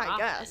house? Yeah, Not I often.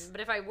 guess.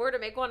 But if I were to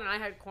make one and I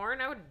had corn,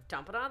 I would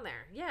dump it on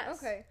there. Yes.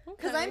 Okay.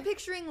 Because Okay. I'm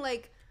picturing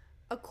like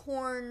a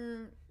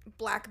corn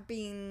black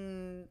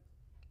bean.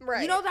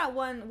 Right. You know that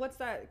one? What's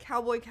that?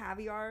 Cowboy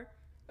caviar.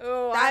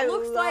 oh, that I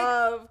looks like-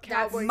 love That's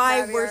cowboy my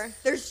caviar.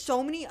 worst. There's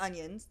so many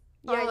onions.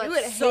 Yeah, Oh, you that's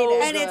would so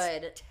hate it. And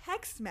good. it's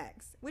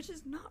Tex-Mex, which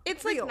is not.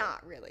 It's real. like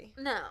not really.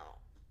 No.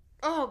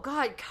 Oh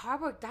God,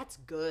 cowboy. That's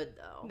good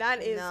though.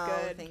 That is No,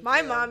 good. thank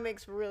My you. mom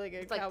makes really good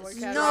It's like cowboy the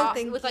caviar. No, straw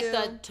thank with like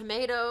the you.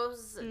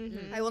 tomatoes.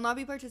 Mhm. I will not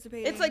be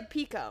participating. It's like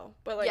pico,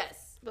 but like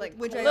Yes. like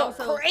Which a I little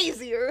also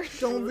crazier.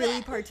 don't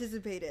really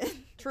participate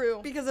in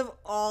True. because of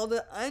all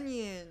the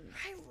onions.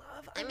 I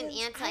love I'm an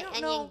onions. I don't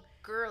anti-onion know.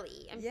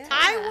 girly. I'm Yeah.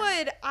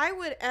 I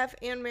would F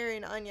and marry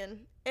an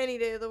onion any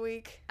day of the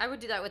week. I would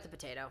do that with the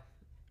potato.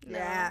 No,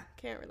 Yeah.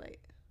 Can't relate.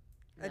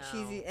 A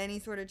No. any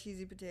sort of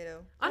cheesy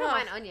potato. I don't Ugh,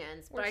 mind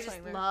onions, but we're I just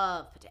saying there.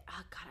 love potato.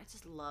 Oh god, I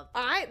just love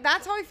potato.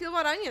 That's how I feel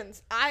about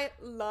onions. I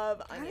love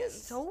That onions.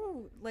 is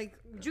so like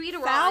Do you eat a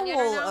raw foul onion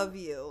or no? of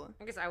you.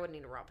 I guess I wouldn't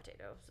eat a raw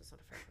potato, so it's not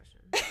a fair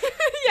question.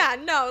 Yeah,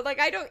 no, like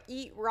I don't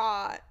eat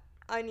raw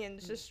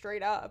onions just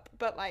straight up,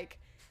 but like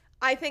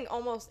I think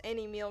almost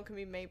any meal can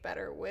be made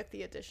better with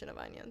the addition of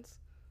onions.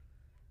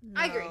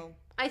 I agree. No.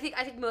 I think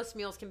most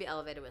meals can be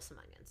elevated with some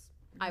onions.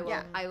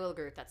 Yeah. I will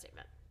agree with that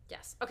statement.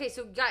 Yes. Okay,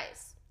 so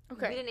guys,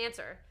 Okay. we didn't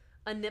answer.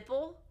 A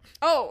nipple,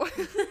 Oh,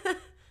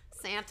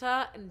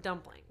 Santa, and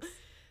dumplings.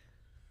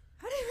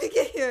 How did we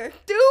get here?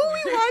 do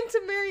we want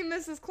to marry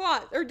Mrs.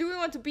 Claus or do we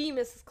want to be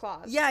Mrs.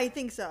 Claus? Yeah, I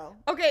think so.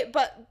 Okay,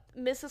 but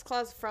Mrs.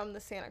 Claus from the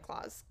Santa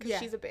Claus because Yeah.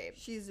 she's a babe.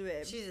 She's a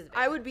babe. She's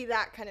I would be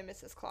that kind of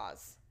Mrs.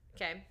 Claus.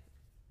 okay.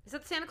 Is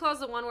that Santa Claus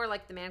the one where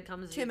like the man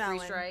comes and Tim you three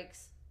Allen.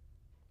 strikes?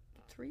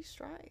 3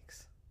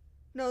 strikes.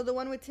 No, the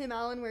one with Tim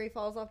Allen where he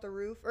falls off the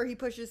roof or he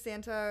pushes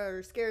Santa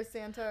or scares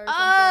Santa or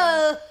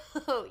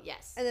something. Oh,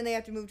 yes. And then they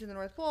have to move to the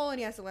North Pole and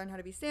he has to learn how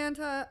to be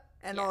Santa.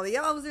 And all the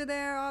elves are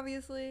there,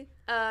 obviously.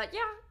 Yeah.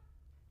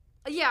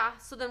 Yeah,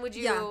 so then would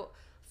you Yeah.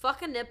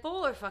 fuck a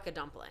nipple or fuck a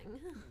dumpling?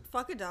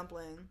 Fuck a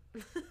dumpling.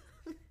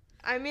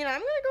 I mean, I'm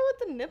gonna go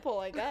with the nipple,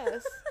 I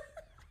guess.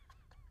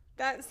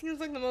 That seems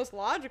like the most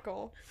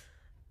logical.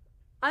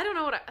 I don't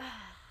know what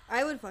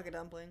I would fuck a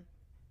dumpling.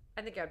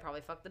 I think I'd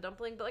probably fuck the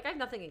dumpling, but like I have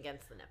nothing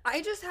against the nipple.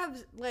 I just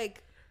have,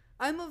 like,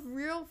 I'm a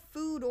real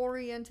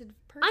food-oriented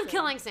person. I'm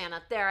killing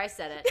Santa. There, I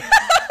said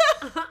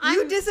it.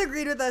 You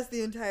disagreed with us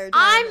the entire time.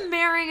 I'm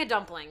marrying a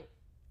dumpling.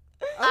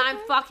 I'm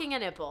fucking a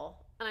nipple.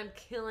 And I'm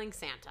killing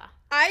Santa.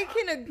 I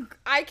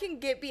can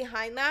get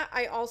behind that.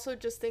 I also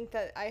just think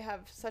that I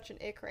have such an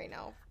ick right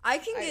now. I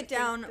can I get think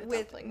down the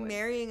with dumpling would-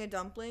 marrying a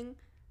dumpling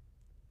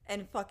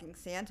and fucking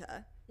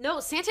Santa. No,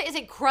 Santa is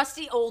a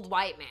crusty old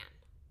white man.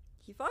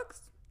 He fucks.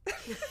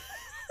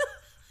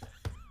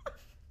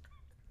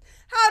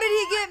 How did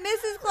he get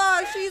Mrs.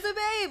 Claus? She's a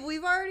babe.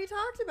 We've already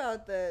talked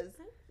about this.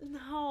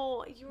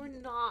 No, you were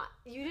not.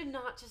 You did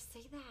not just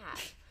say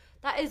that.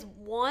 That is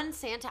one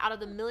Santa out of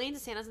the millions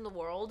of Santas in the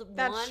world.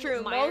 That's one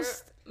true. minor-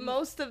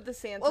 Most of the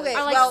Santas Okay,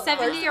 are like well,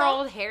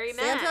 70-year-old hairy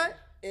men. Santa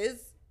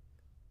is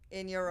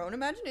in your own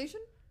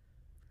imagination.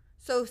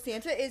 So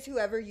Santa is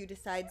whoever you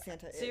decide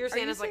Santa is. So your Are you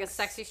Santa's like a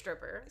saying sexy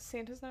stripper.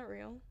 Santa's not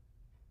real.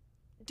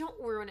 Don't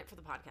ruin it for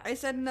the podcast. I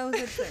said no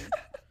such thing.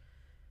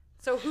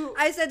 So who?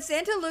 I said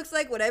Santa looks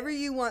like whatever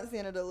you want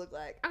Santa to look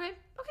like. Okay.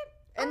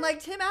 And like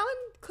Tim Allen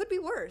could be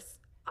worse.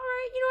 All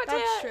right. You know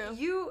what? That's Taya? true.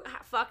 You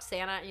fuck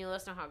Santa and you let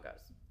us know how it goes.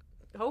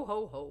 Ho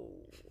ho ho.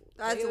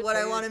 That's Teo, what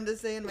I Teo. want him to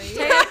say in my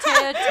Teo, ear.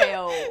 Teo,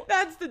 Teo.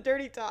 That's the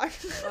dirty talk.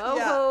 Ho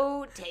Yeah.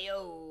 ho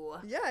Teo.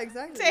 Yeah,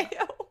 exactly.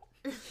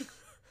 Teo.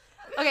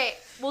 Okay,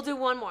 we'll do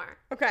one more.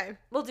 Okay.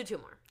 We'll do 2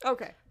 more.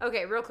 Okay.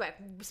 Okay, real quick.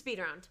 Speed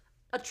round.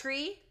 A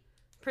tree,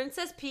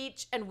 Princess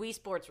Peach, and Wii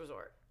Sports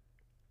Resort.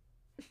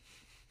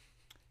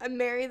 I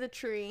marry the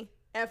tree,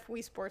 F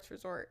Wii Sports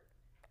Resort,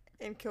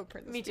 and kill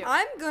Princess. Me too.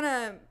 I'm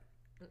gonna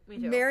Me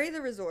too. marry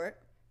the resort.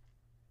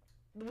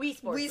 Wii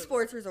Sports. Wii Resort.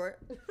 Sports Resort.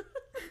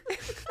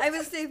 I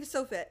was safe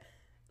so fit.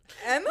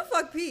 I'm a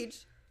fuck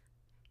Peach.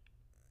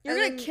 You're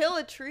And gonna then- kill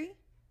a tree?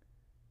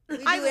 We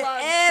do I it love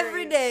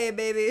every trees. day,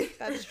 baby.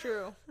 That's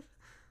true.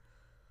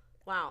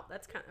 Wow,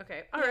 that's kind of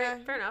okay. All right, Yeah.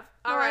 fair enough.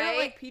 No, All right. I don't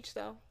like Peach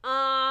though.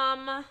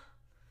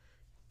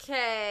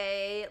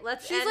 Okay,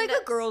 let's. She's end like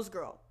a girl's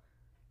girl.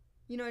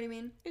 You know what I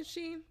mean? Is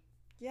she?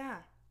 Yeah,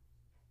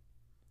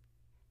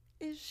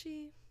 Is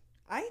she?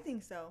 I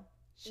think so.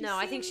 She No,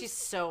 I think seems- she's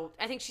so.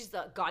 I think she's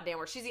the goddamn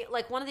worst. She's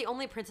like one of the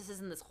only princesses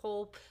in this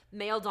whole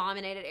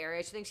male-dominated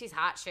area. She thinks she's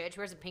hot shit. She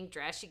wears a pink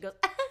dress. She goes,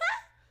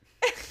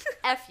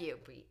 "F you,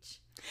 Peach."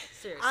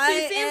 Seriously,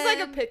 I She seems like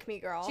am- a pick me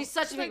girl. she's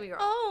such a like, pick me girl.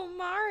 Oh,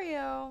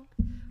 Mario.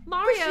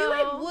 Mario. But she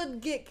like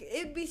would get.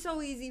 It'd be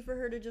so easy for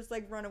her to just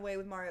like run away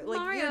with Mario. Like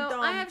Mario, you're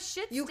dumb. I have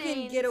shit You can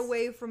stains. get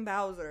away from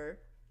Bowser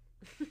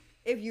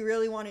if you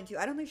really wanted to.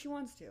 I don't think she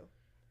wants to.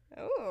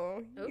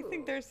 Oh, you Ooh.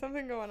 think there's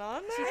something going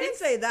on I there? didn't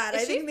say that.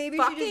 Is I she think maybe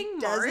she fucking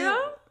just doesn't.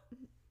 Mario?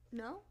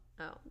 No,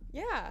 Oh,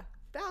 Yeah.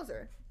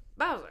 Bowser.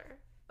 Bowser.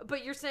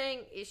 But you're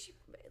saying is she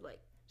like?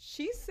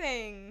 She's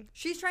saying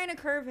She's trying to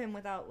curve him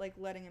without like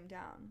letting him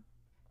down.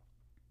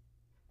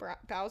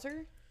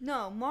 Bowser?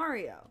 No,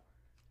 Mario.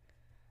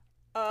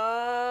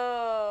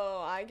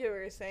 Oh, I get what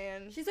you're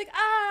saying. She's like,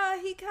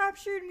 he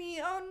captured me.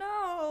 Oh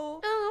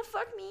no. Oh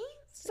fuck me!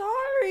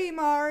 Sorry,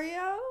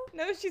 Mario.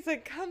 No, she's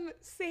like, come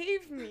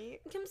save me.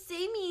 Come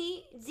save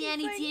me,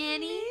 Danny, She's like,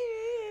 Danny.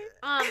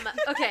 "Me."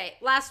 Okay,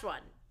 last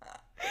one. I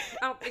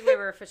don't think we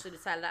ever officially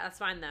decided that. That's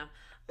fine though.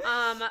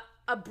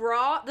 A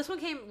bra. This one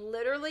came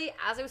literally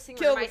as I was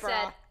singing. Kill I the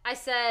bra.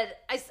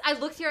 I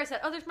looked here. I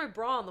said, oh, there's my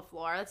bra on the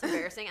floor. That's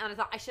embarrassing. And I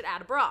thought I should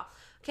add a bra.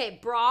 Okay,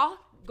 bra,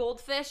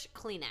 goldfish,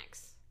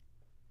 Kleenex.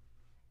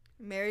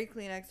 Marry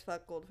Kleenex,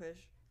 fuck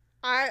goldfish.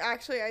 I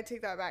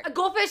take that back. A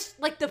goldfish,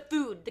 like the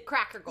food, the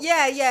cracker goldfish.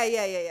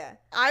 Yeah.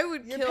 I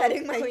would You're kill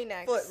petting my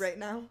Kleenex. foot right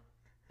now.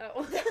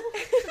 Oh.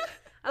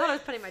 I thought I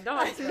was petting my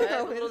dog's foot.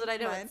 No, Little did I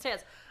it's know mine. it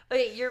stands.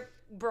 Okay, your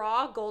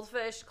bra,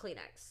 goldfish,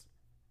 Kleenex.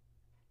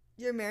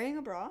 You're marrying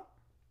a bra?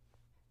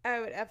 I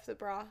would F the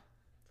bra.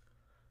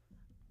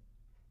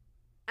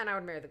 And I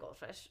would marry the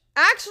goldfish.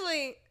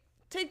 Actually,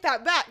 take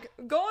that back.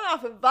 Going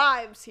off of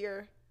vibes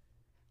here,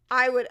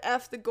 I would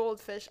F the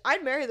goldfish.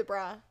 I'd marry the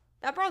bra.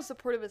 That bra's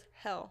supportive as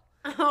hell.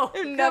 Oh,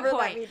 It good never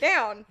point. let me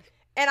down.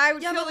 And I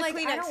would Yeah, kill but, the like,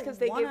 I Kleenex don't because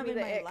they want give me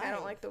them in the my ick. I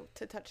don't life. like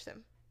to touch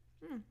them.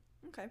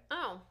 Okay.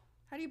 Oh,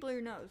 How do you blow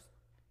your nose?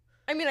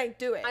 I mean, I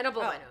do it. I don't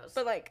blow my Oh, nose.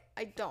 But, like,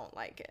 I don't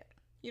like it.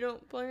 You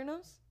don't blow your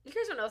nose? You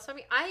guys don't know this. I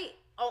mean,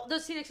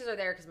 those Kleenexes are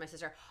there because my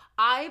sister.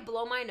 I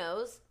blow my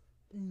nose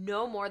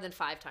no more than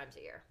 5 times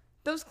a year.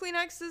 Those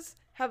Kleenexes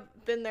have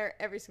been there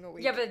every single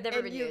week. Yeah, but they've never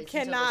and been you used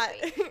until cannot,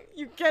 this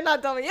you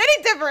cannot tell me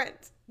any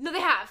different. No, they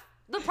have.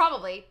 They'll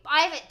probably.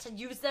 I haven't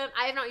used them.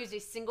 I have not used a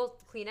single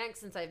Kleenex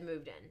since I've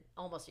moved in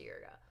almost a year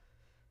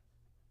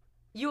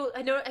ago.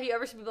 Have you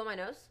ever seen me blow my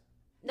nose?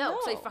 No,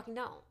 because I No. fucking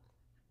don't.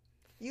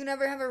 You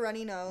never have a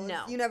runny nose?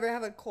 No. You never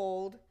have a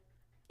cold?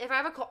 If I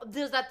have a cold,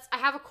 I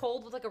have a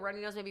cold with like a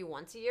runny nose maybe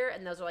once a year,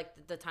 and those are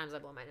like the times I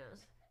blow my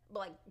nose. But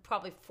like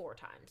probably 4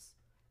 times,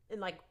 in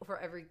like for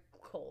every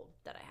cold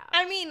that I have.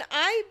 I mean,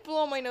 I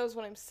blow my nose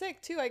when I'm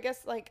sick too. I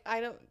guess like I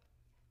don't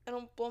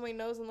blow my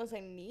nose unless I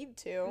need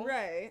to.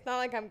 Right. It's not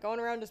like I'm going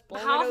around just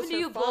blowing my How nose often do for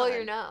you blow fun.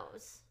 your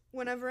nose?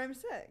 Whenever I'm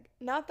sick.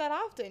 Not that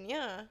often,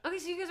 yeah. Okay,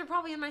 so you guys are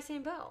probably in my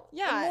same boat.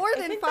 Yeah. More I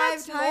than think 5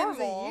 that's times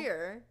normal. a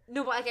year.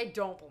 No, but like I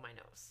don't blow my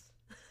nose.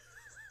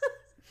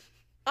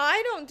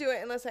 I don't do it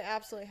unless I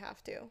absolutely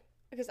have to.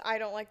 Because I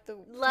don't like the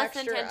Less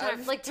than texture 10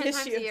 times, of like 10 times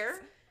a tissues.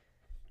 year.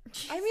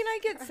 I mean, I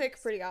get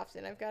sick pretty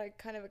often. I've got a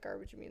kind of a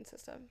garbage immune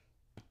system.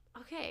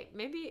 Okay,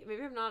 maybe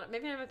I'm not.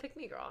 Maybe I'm a pick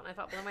me girl, and I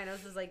thought blowing my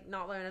nose was like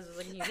not blowing my nose was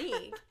like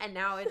unique, and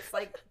now it's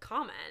like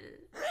common.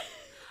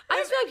 I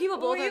just feel like people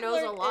blow their We've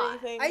nose a learned lot.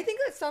 anything- I think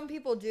that some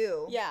people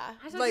do. Yeah.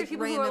 I just feel like, like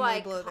people who are randomly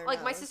like blow their my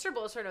nose. sister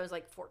blows her nose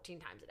like 14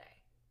 times a day.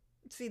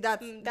 See,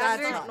 that's that's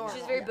Very, not not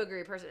she's a normal.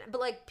 very boogery person,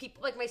 but like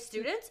people, like my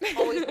students,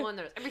 always blowing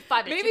their nose every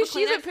 5 minutes. Maybe Do you have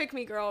she's a Kleenex? pick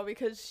me girl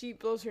because she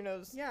blows her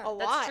nose Yeah, a lot.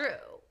 That's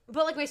true.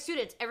 But like my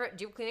students, do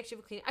you have Kleenex? Do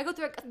you have Kleenex? I go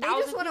through like 1,000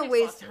 They just want to Kleenex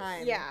waste boxes.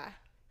 time. Yeah.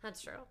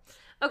 That's true.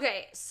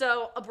 Okay,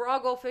 so a bra,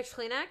 goldfish,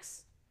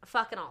 Kleenex,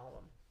 fucking all of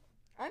them.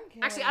 I'm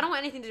killing. Actually, I don't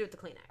want anything to do with the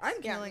Kleenex. I'm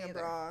Yeah, killing me a either.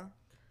 bra.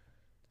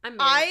 I'm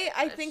marrying I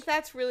goldfish. think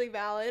that's really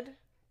valid,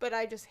 but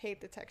I just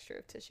hate the texture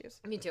of tissues.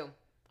 Me too.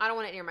 I don't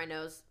want it near my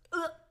nose.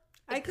 Ugh.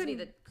 I It gives me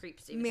could the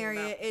creeps. to even think Marry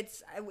about.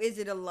 it. Is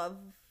it a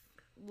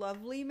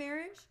lovely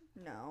marriage?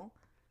 No.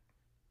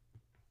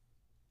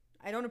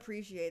 I don't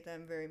appreciate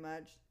them very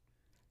much.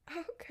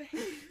 Okay.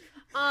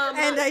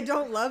 And I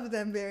don't love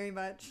them very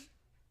much.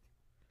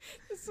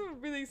 This is a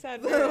really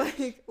sad So, marriage.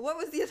 like, what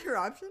was the other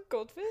option?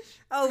 Goldfish?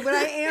 Oh, but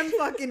I am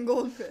fucking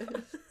goldfish.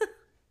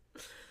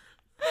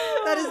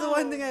 That is the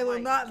one thing I will my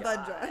not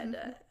budge on.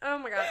 God. Oh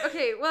my god.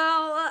 Okay,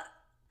 well,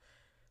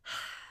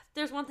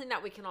 there's one thing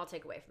that we can all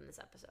take away from this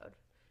episode.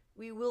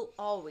 We will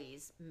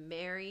always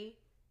marry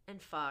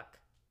and fuck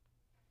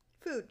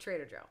Food.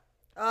 Trader Joe.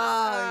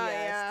 Oh,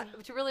 yes.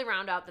 yeah. To really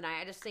round out the night,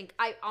 I just think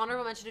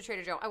honorable mention to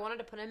Trader Joe. I wanted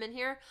to put him in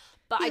here,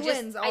 but He I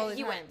just wins all the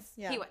he time. wins.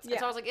 Yeah. He wins. And Yeah.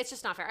 so I was like, it's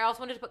just not fair. I also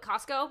wanted to put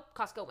Costco.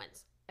 Costco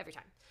wins every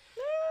time.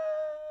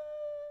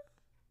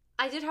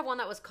 I did have one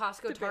that was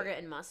Costco, Debate. Target,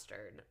 and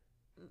mustard.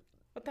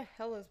 What the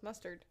hell is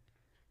mustard?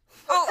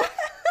 Oh. What?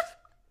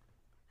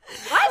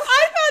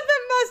 I thought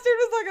that mustard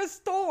was like a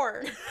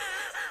store.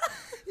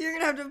 You're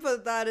going to have to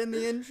put that in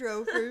the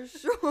intro for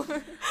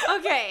sure.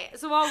 Okay,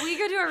 so while we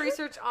go do our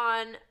research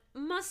on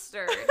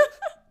mustard,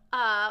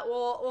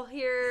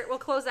 we'll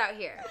close out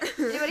here.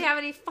 Anybody have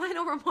any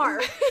final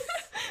remarks?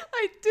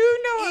 I do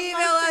know what Email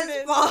mustard us,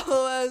 is.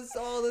 follow us,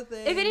 all the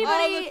things. If All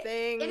anybody the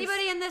things.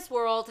 anybody in this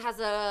world has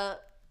a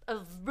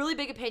really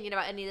big opinion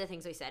about any of the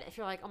things we said, if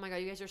you're like, oh my god,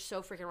 you guys are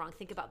so freaking wrong,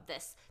 think about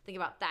this, think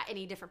about that,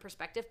 any different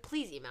perspective,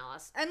 please email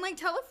us. And, like,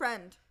 tell a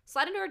friend.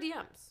 Slide into our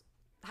DMs.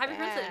 Have your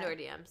friends slide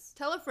into Yeah. our DMs.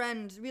 Tell a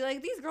friend. Be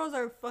like, these girls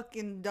are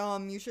fucking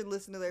dumb. You should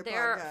listen to their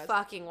They're podcast.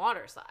 fucking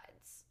water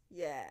slides.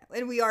 Yeah.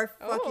 And we are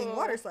fucking Oh.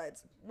 water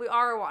slides. We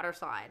are a water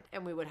slide,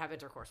 and we would have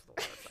intercourse with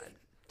a water slide.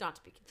 Not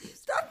to be confused.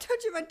 Stop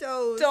touching my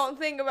toes. Don't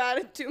think about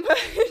it too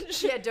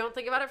much. Yeah, don't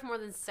think about it for more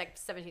than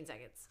 17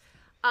 seconds.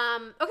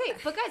 Okay,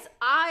 but guys,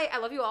 I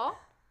love you all.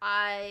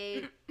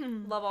 I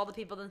love all the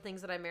people and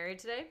things that I married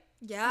today.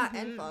 Yeah,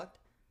 and fucked.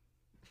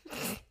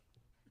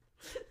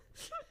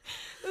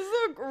 This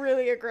is a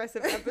really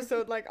aggressive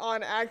episode, like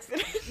on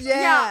accident.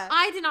 Yeah.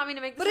 I did not mean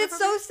to make this. But it's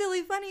so inappropriate.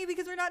 silly funny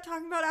because we're not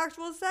talking about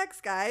actual sex,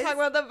 guys. Talk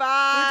about the vibes.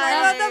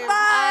 We're talking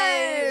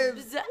about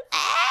the vibes.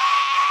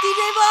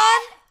 DJ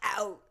Vaughn,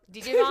 out.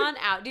 DJ Vaughn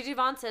out. DJ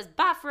Vaughn says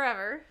bye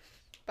forever.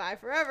 Bye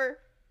forever.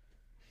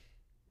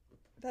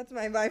 That's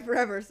my bye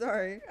forever,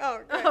 sorry. Oh,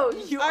 okay. Oh,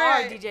 you All are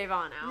right. DJ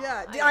Vaughn out.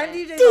 Yeah, I I'm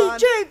get it. DJ Vaughn.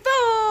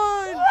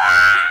 DJ Vaughn.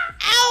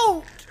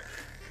 Out.